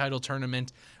TV title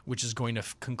tournament, which is going to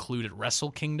conclude at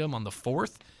Wrestle Kingdom on the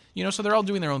 4th. So they're all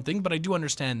doing their own thing, but I do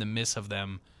understand the miss of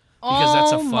them because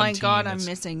that's a fun team. Oh my God, I'm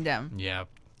missing them. Yeah.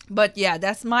 But yeah,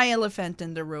 that's my elephant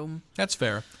in the room. That's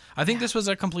fair. I think this was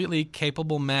a completely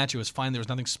capable match. It was fine. There was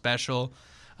nothing special.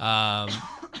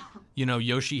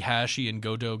 Yoshihashi and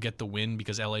Goto get the win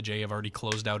because LIJ have already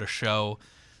closed out a show.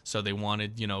 So they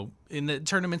wanted, in the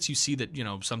tournaments you see that,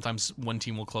 sometimes one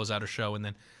team will close out a show and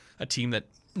then a team that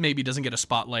maybe doesn't get a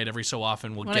spotlight every so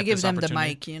often will get this opportunity.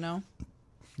 Want to give them the mic,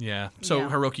 Yeah. So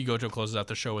Hiroki Goto closes out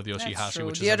the show with Yoshihashi,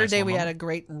 which is the other nice day moment. we had a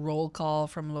great roll call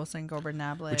from Los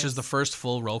Ingobernables. Which is the first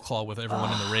full roll call with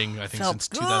everyone in the ring, I think, felt since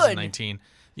good. 2019.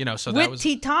 So that was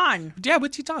Titan. Yeah,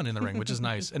 with Titan in the ring, which is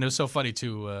nice. And it was so funny,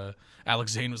 too.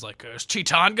 Alex Zane was like, is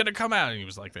Titan going to come out? And he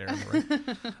was like there in the ring.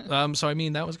 So,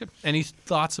 that was good. Any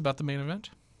thoughts about the main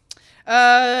event?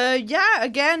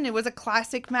 Again, it was a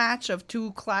classic match of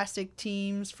two classic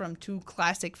teams from two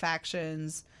classic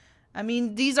factions.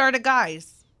 These are the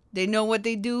guys. They know what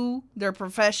they do. They're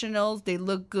professionals. They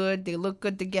look good. They look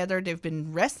good together. They've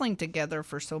been wrestling together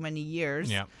for so many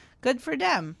years. Yeah. Good for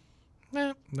them.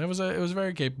 Yeah, it was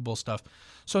very capable stuff.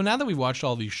 So now that we've watched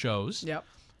all these shows,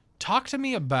 talk to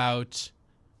me about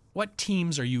what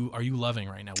teams are you loving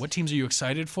right now? What teams are you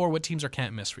excited for? What teams are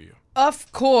can't miss for you?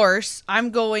 Of course,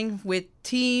 I'm going with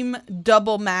Team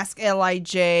Double Mask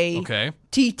LIJ. Okay.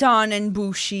 Titan and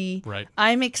Bushi. Right.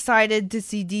 I'm excited to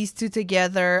see these two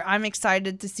together. I'm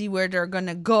excited to see where they're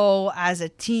gonna go as a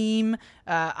team.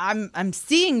 I'm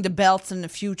seeing the belts in the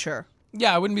future.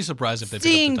 Yeah, I wouldn't be surprised if they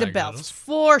seeing pick up the belts titles.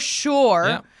 for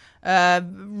sure. Yeah.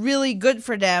 Really good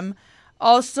for them.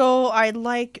 Also, I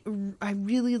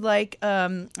really like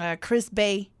Chris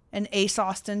Bay and Ace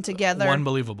Austin together.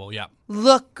 Unbelievable, yeah.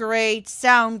 Look great,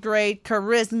 sound great,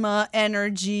 charisma,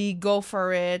 energy, go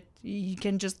for it. You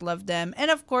can just love them.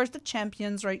 And of course, the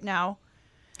champions right now.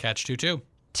 Catch 2-2.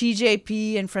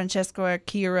 TJP and Francesco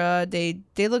Akira, they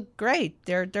look great.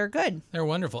 They're good. They're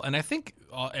wonderful. And I think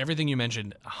everything you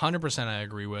mentioned, 100% I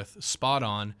agree with. Spot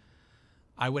on.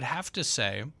 I would have to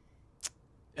say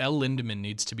El Lindemann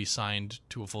needs to be signed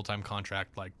to a full-time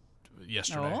contract like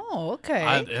yesterday. Oh, okay.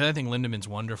 I think Lindemann's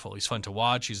wonderful. He's fun to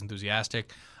watch. He's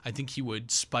enthusiastic. I think he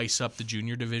would spice up the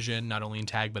junior division, not only in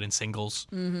tag but in singles.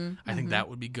 I think that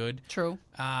would be good. True.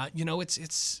 There's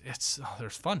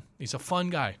fun. He's a fun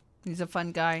guy. He's a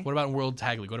fun guy. What about World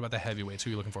Tag League? What about the heavyweights? Who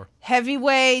are you looking for?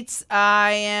 Heavyweights,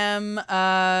 I am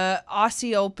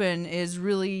Aussie Open is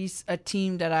really a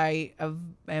team that I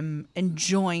am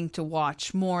enjoying to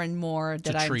watch more and more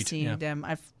that I'm seeing them.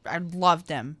 I love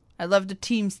them. I love the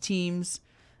teams.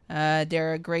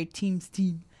 They're a great team.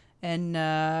 And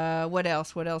what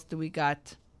else? What else do we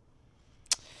got?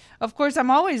 Of course, I'm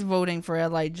always voting for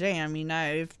LIJ.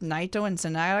 If Naito and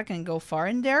Sanada can go far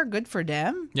in there, good for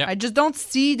them. Yep. I just don't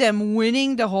see them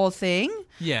winning the whole thing.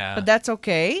 Yeah. But that's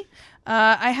okay.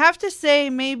 I have to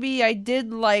say, maybe I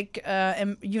did like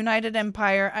United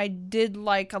Empire. I did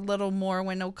like a little more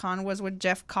when Okan was with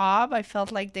Jeff Cobb. I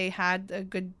felt like they had a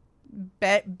good,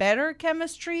 better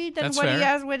chemistry than That's what fair. he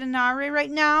has with Inari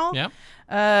right now. Yeah.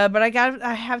 But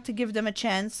I have to give them a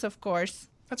chance, of course.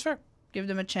 That's fair. Give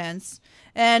them a chance.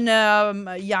 And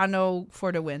Yano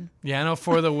for the win. Yano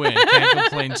for the win. Can't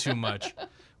complain too much.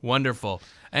 Wonderful.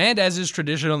 And as is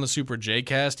tradition on the Super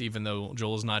J-Cast, even though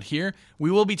Joel is not here,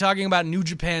 we will be talking about New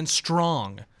Japan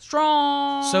Strong.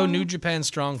 So New Japan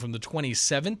Strong from the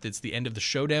 27th. It's the end of the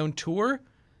Showdown Tour.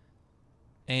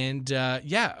 And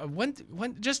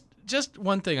just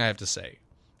one thing I have to say.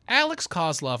 Alex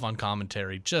Kozlov on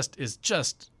commentary is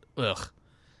ugh.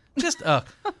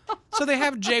 So they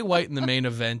have Jay White in the main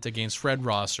event against Fred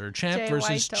Rosser, champ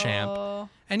versus champ.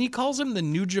 And he calls him the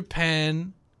New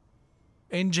Japan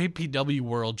NJPW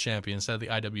World Champion instead of the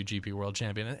IWGP World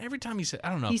Champion. And every time he said, I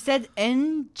don't know. He said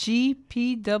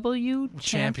NGPW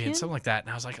Champion, something like that.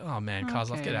 And I was like, oh man,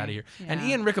 Kozlov, get out of here. Yeah. And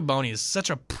Ian Riccoboni is such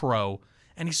a pro.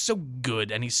 And he's so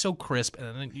good. And he's so crisp.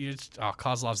 And then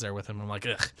Kozlov's there with him. I'm like,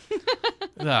 ugh.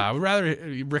 I would rather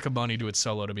Riccoboni do it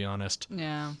solo, to be honest.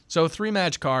 Yeah. So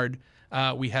 3-match card.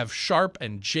 We have Sharp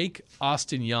and Jake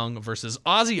Austin Young versus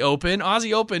Aussie Open.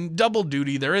 Aussie Open, double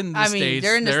duty. They're in the States.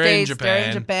 They're in the States. They're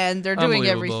in Japan. They're doing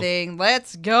everything.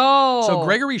 Let's go. So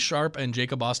Gregory Sharp and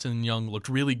Jacob Austin Young looked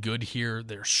really good here.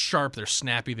 They're sharp. They're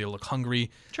snappy. They look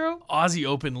hungry. True. Aussie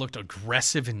Open looked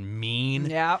aggressive and mean.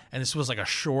 Yeah. And this was like a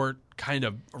short, kind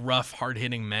of rough,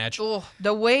 hard-hitting match. Oh,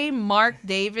 the way Mark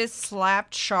Davis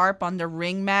slapped Sharp on the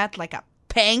ring mat like a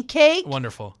pancake.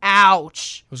 Wonderful.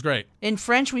 Ouch. It was great. In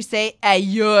French, we say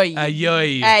aïe.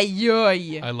 Aïe.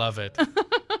 Aïe. I love it.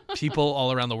 People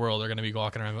all around the world are going to be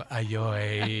walking around going,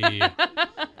 aïe.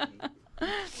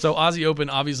 So Aussie Open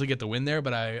obviously get the win there,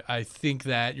 but I think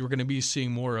that you're going to be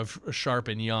seeing more of Sharp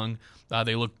and Young.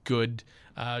 They look good.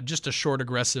 Just a short,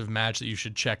 aggressive match that you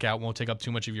should check out. Won't take up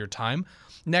too much of your time.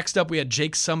 Next up, we had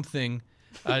Jake Something.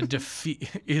 Defeat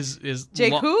is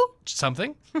Jake who?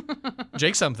 Something.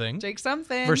 Jake Something. Jake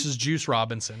Something versus Juice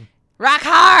Robinson. Rock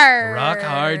hard. Rock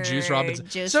hard, Juice Robinson.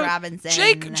 Juice So Robinson.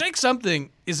 Jake Something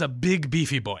is a big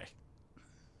beefy boy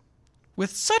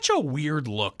with such a weird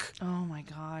look. Oh my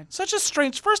God. Such a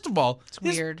strange. First of all, It's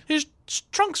weird. His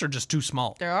trunks are just too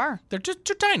small. There are. They're just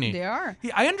too tiny. They are.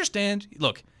 I understand.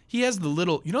 Look, he has the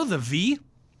little, the V,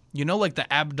 like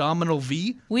the abdominal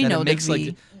V. We that know it the makes V.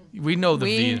 Like, we know the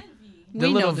V. The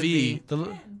we little know the V.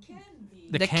 V.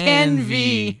 The Ken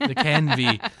V. The Ken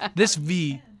V. This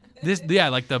V.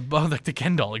 Like the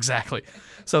Ken doll, exactly.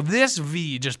 So this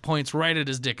V just points right at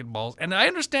his dick and balls. And I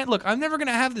understand. Look, I'm never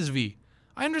gonna have this V.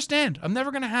 I understand. I'm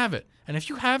never gonna have it. And if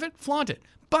you have it, flaunt it.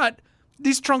 But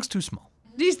these trunks too small.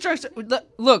 These trunks.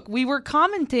 Look, we were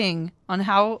commenting on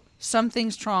how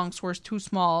Something's trunks were too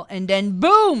small, and then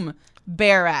boom,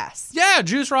 bare ass. Yeah,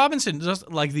 Juice Robinson,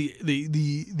 just like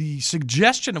the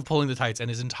suggestion of pulling the tights, and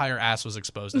his entire ass was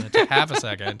exposed, and it took half a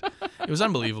second. It was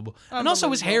unbelievable. And also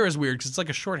his hair is weird because it's like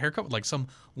a short haircut with like some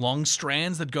long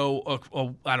strands that go.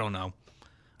 I don't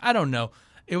know.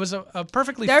 It was a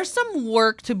perfectly. There's some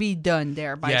work to be done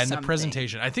there by in Something. the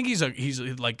presentation. I think he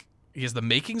has the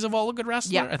makings of all a good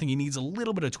wrestler. Yeah. I think he needs a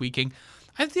little bit of tweaking.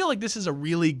 I feel like this is a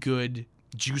really good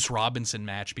Juice Robinson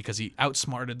match because he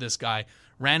outsmarted this guy,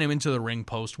 ran him into the ring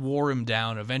post, wore him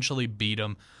down, eventually beat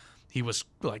him. He was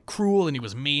like cruel and he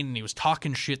was mean and he was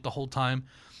talking shit the whole time.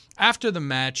 After the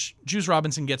match, Juice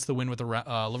Robinson gets the win with the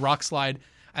rock slide,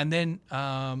 and then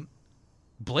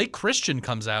Blake Christian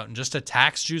comes out and just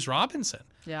attacks Juice Robinson.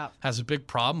 Yeah. Has a big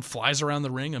problem, flies around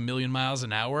the ring 1,000,000 miles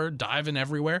an hour, diving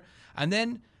everywhere. And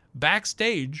then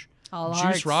backstage, All Juice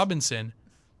hearts. Robinson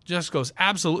just goes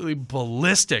absolutely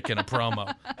ballistic in a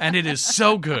promo. And it is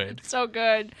so good. So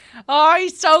good. Oh,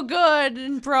 he's so good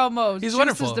in promos. He's Juice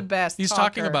wonderful. is the best. He's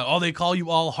talking about, they call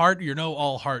you all heart. You're no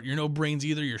all heart. You're no brains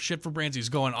either. You're shit for brains. He's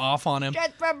going off on him.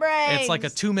 Shit for brains. It's like a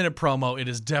 2-minute promo. It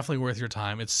is definitely worth your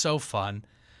time. It's so fun.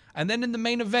 And then in the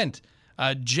main event,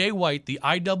 Jay White, the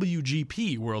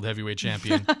IWGP World Heavyweight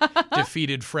Champion,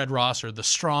 defeated Fred Rosser, the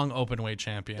strong openweight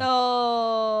champion.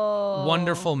 Oh.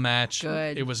 Wonderful match.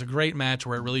 Good. It was a great match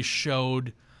where it really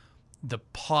showed the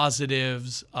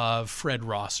positives of Fred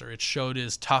Rosser. It showed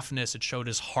his toughness. It showed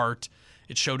his heart.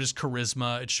 It showed his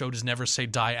charisma. It showed his never say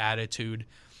die attitude.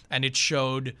 And it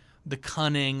showed the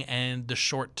cunning and the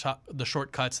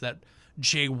shortcuts that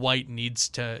Jay White needs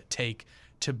to take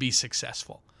to be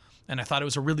successful. And I thought it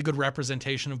was a really good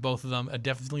representation of both of them.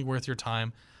 Definitely worth your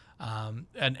time.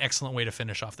 An excellent way to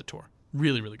finish off the tour.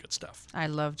 Really, really good stuff. I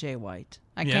love Jay White.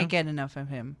 I Yeah? can't get enough of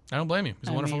him. I don't blame you. He's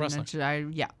a wonderful wrestler.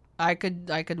 I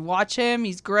could watch him.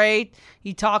 He's great.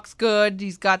 He talks good.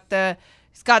 He's got the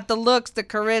looks, the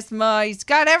charisma. He's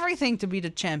got everything to be the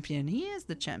champion. He is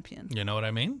the champion. You know what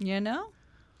I mean? You know?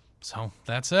 So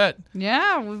that's it.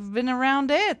 Yeah, we've been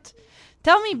around it.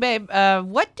 Tell me, babe,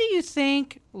 what do you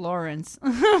think, Lawrence?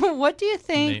 What do you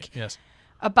think Yes.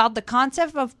 about the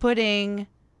concept of putting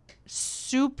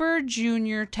Super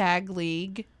Junior Tag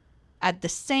League at the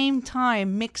same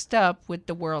time mixed up with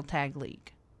the World Tag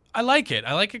League? I like it.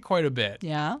 I like it quite a bit.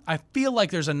 Yeah. I feel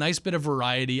like there's a nice bit of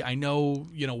variety. I know,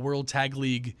 World Tag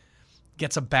League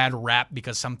gets a bad rap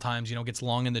because sometimes, gets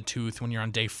long in the tooth when you're on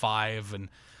day 5 and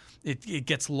it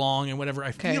gets long and whatever.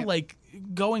 I feel like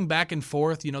going back and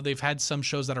forth, they've had some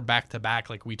shows that are back to back,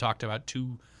 like we talked about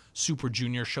 2 Super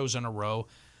Junior shows in a row.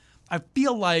 I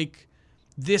feel like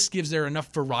this gives there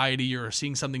enough variety. You're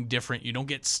seeing something different. You don't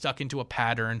get stuck into a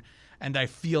pattern. And I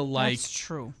feel like That's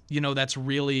true. That's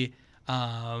really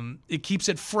it keeps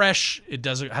it fresh. It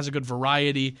has a good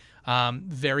variety.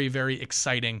 Very, very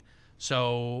exciting.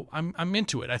 So I'm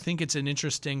into it. I think it's an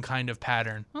interesting kind of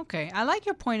pattern. Okay, I like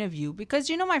your point of view because,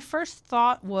 my first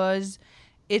thought was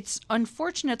it's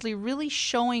unfortunately really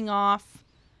showing off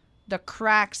the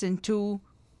cracks into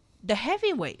the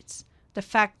heavyweights. The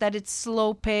fact that it's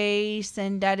slow pace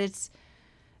and that it's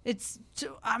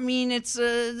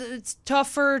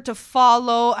tougher to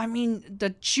follow. I mean,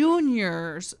 the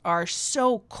juniors are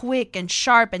so quick and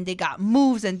sharp, and they got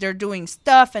moves, and they're doing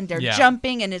stuff, and they're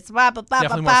jumping, and it's blah, blah, blah,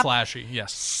 Definitely blah, more blah. flashy,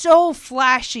 yes. So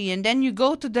flashy. And then you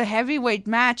go to the heavyweight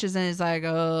matches, and it's like,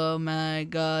 oh my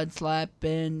God,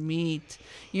 slapping meat.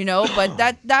 But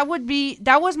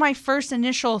that was my first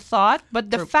initial thought. But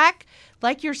the fact,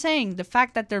 like you're saying, the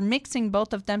fact that they're mixing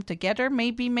both of them together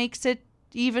maybe makes it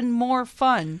even more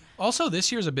fun. Also,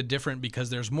 this year's a bit different because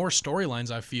there's more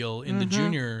storylines, I feel, in the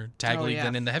junior tag league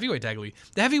than in the heavyweight tag league.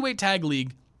 The heavyweight tag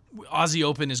league, Aussie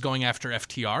Open is going after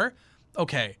FTR.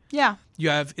 Okay. Yeah. You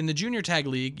have, in the junior tag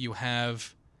league, you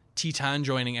have Titan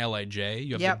joining LIJ.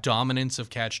 You have the dominance of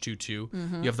Catch 2-2.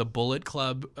 You have the Bullet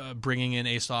Club bringing in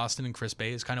Ace Austin and Chris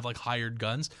Bay as kind of like hired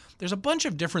guns. There's a bunch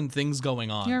of different things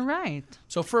going on. You're right.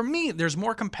 So for me, there's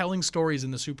more compelling stories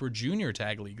in the Super Junior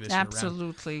Tag League this year round.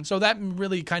 Absolutely. So that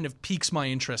really kind of piques my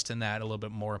interest in that a little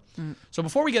bit more. So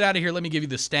before we get out of here, let me give you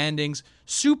the standings.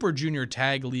 Super Junior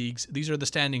Tag Leagues, these are the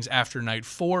standings after night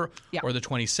 4 or the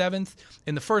 27th.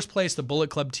 In the first place, the Bullet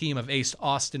Club team of Ace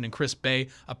Austin and Chris Bay,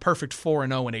 a perfect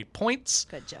 4-0 and 8 points.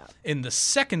 Good job. In the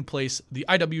second place, the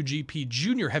IWGP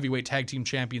Junior Heavyweight Tag Team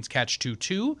Champions Catch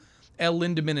 2-2, El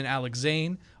Lindemann and Alex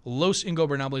Zane, Los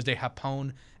Ingobernables de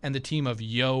Japón, and the team of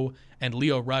Yo and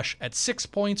Leo Rush at 6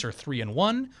 points or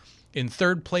 3-1. In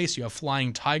third place, you have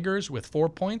Flying Tigers with 4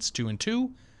 points,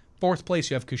 2-2. Fourth place,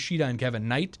 you have Kushida and Kevin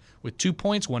Knight with 2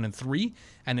 points, 1-3.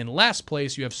 And in last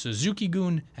place, you have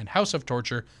Suzuki-gun and House of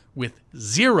Torture with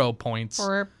 0 points,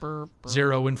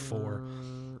 0-4.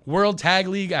 World Tag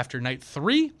League after night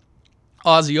 3,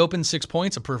 Aussie Open 6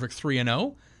 points, a perfect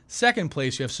 3-0. Second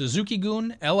place, you have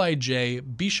Suzuki-gun, LIJ,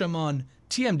 Bishamon,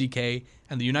 TMDK,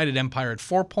 and the United Empire at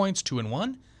 4 points,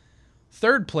 2-1.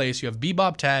 Third place, you have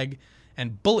Bebop Tag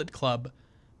and Bullet Club,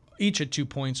 each at 2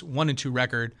 points, 1-2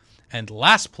 record. And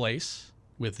last place,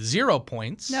 with 0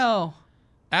 points,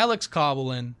 Alex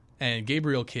Coblin and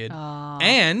Gabriel Kidd,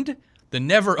 and the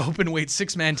never open-weight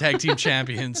 6-man tag team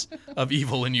champions of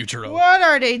Evil and Utero. What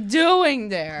are they doing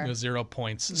there? 0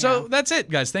 points. Yeah. So that's it,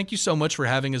 guys. Thank you so much for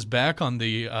having us back on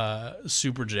the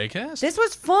Super J-Cast. This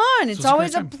was fun. It's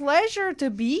always a pleasure to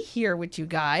be here with you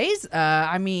guys.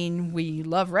 I mean, we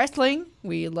love wrestling.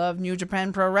 We love New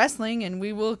Japan Pro Wrestling, and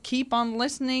we will keep on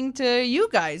listening to you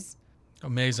guys.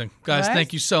 Amazing. Guys,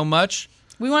 thank you so much.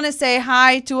 We want to say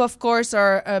hi to, of course,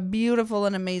 our beautiful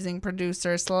and amazing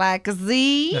producer, Slack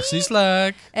Z. Merci,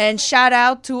 Slack. And shout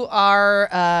out to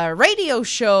our radio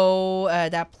show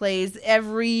that plays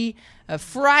every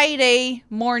Friday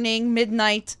morning,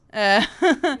 midnight, on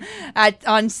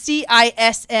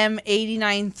CISM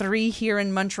 89.3 here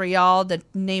in Montreal. The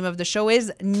name of the show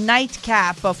is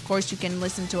Nightcap. Of course, you can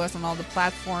listen to us on all the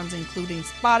platforms, including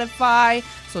Spotify.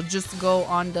 So just go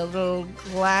on the little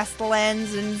glass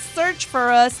lens and search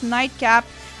for us, Nightcap.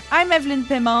 I'm Evelyn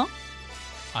Paiement.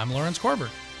 I'm Lawrence Korber.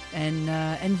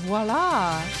 And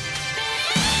voila.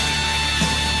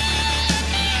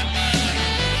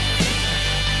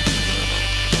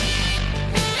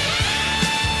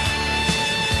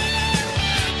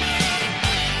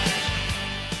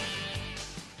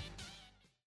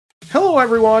 Hello,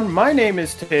 everyone. My name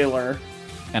is Taylor.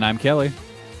 And I'm Kelly.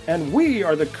 And we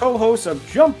are the co-hosts of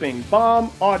Jumping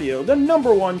Bomb Audio, the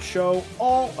 #1 show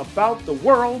all about the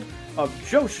world of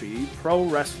Joshi Pro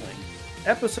Wrestling.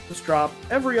 Episodes drop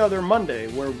every other Monday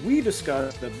where we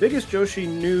discuss the biggest Joshi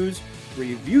news,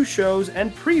 review shows,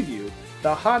 and preview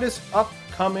the hottest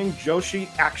upcoming Joshi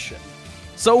action.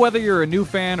 So whether you're a new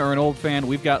fan or an old fan,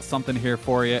 we've got something here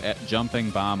for you at Jumping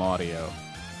Bomb Audio.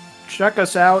 Check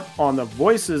us out on the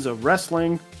Voices of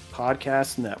Wrestling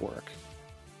Podcast Network.